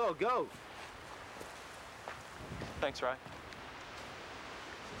you to go. Go. Thanks, Ray.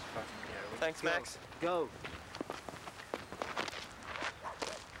 Just fucking go. Thanks, Max. Go.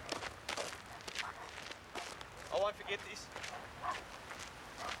 I won't forget this.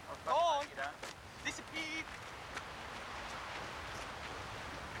 Go on. You don't. Disappeared.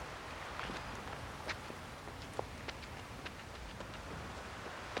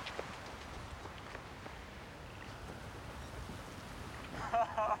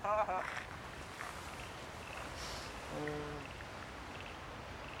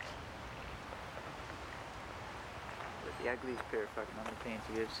 The ugliest pair of fucking underpants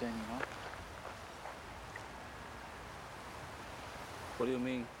you've ever seen in your life. What do you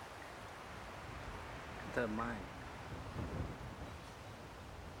mean? They're mine.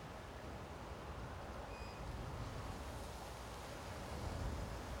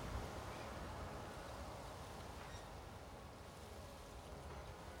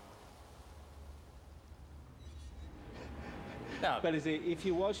 No, But is it, if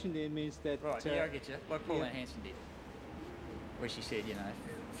you're watching it, means that... right, yeah, I get you. Like Pauline yeah. Hanson did. Where she said, you know,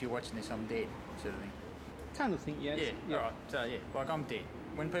 if you're watching this, I'm dead, sort of thing. Kind of thing, yes. Yeah, alright. So, yeah, like I'm dead.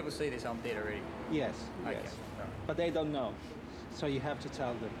 When people see this, I'm dead already. Yes, Okay, yes. alright. But they don't know. So you have to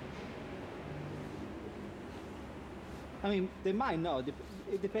tell them. I mean, they might know.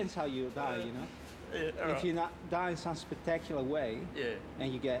 It depends how you die, you know? Yeah, If you not die in some spectacular way, Yeah.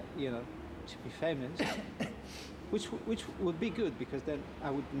 and you get, you know, to be famous, which would be good, because then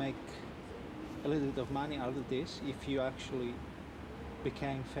I would make a little bit of money out of this if you actually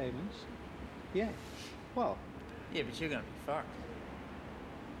became famous. Yeah. Well, Yeah, but you're gonna be fucked.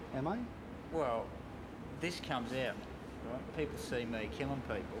 am I? Well, this comes out, right? People see me killing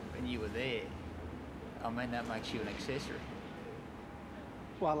people, and you were there. I mean, that makes you an accessory.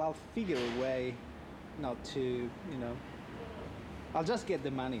 Well, I'll figure a way not to, you know. I'll just get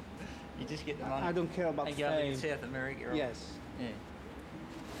the money. You just get the money. I don't care about and go live in fame. South America. Right? Yes. Yeah.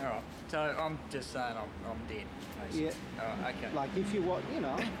 All right. So I'm just saying I'm dead. Basically. Yeah. Oh, okay. Like if you watch,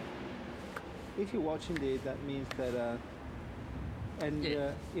 if you're watching it, that means that, and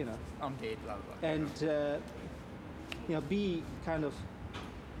Yeah. I'm dead. Blah blah. blah. And be kind of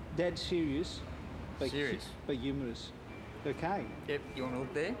dead serious, Serious? but humorous. Okay. Yep. You want to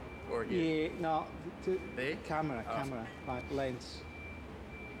look there, or Yeah. No. There? Camera, Oh. like lens.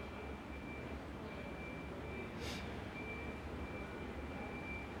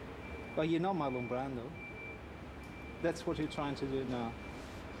 But you're not Marlon Brando. That's what you're trying to do now.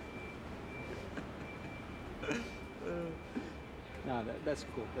 No, that's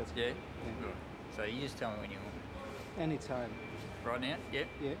cool. That's cool. Yeah. Yeah. Right. So you just tell me when you want. Anytime. Right now? Yep.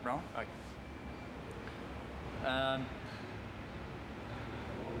 Yeah. Right. Okay.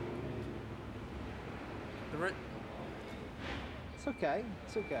 The re- It's okay.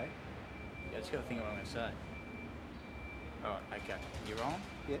 It's okay. Yeah, I just got to think of what I'm going to say. All right. Okay. You wrong?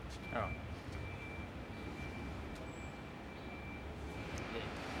 Yeah. All right. Yeah.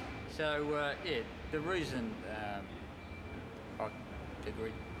 So the reason I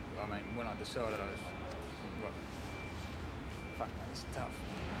agreed. I mean, when I decided I was, well, fuck, man, it's tough.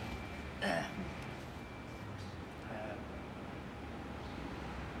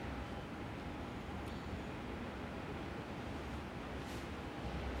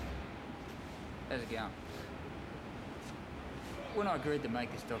 How's it going? When I agreed to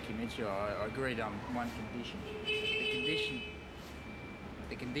make this documentary, I agreed on one condition.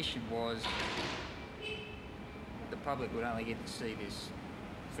 The condition was the public would only get to see this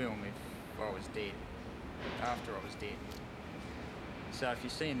film if I was dead, after I was dead. So if you're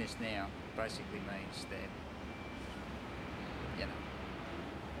seeing this now, basically means that,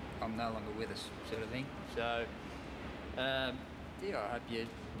 I'm no longer with us, sort of thing. So, I hope you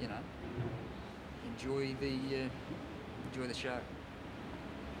enjoy the show.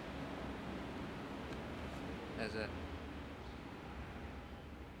 How's that?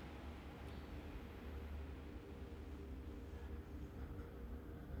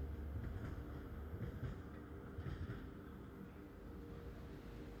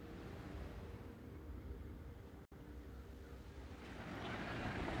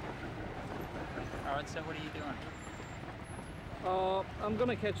 All right, so what are you doing? I'm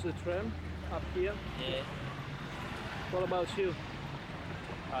gonna catch the tram up here. Yeah. What about you?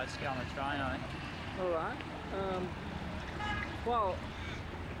 I just get on the train, I think. All right. Well,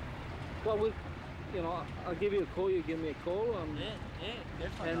 I'll give you a call. You give me a call. Yeah,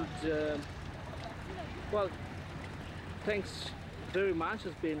 definitely. And thanks very much.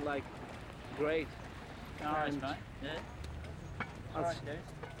 It's been like great. No worries, and mate. Yeah. I'll All right, dude.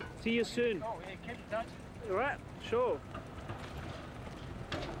 see you soon. Oh, yeah, keep in touch. All right. Sure.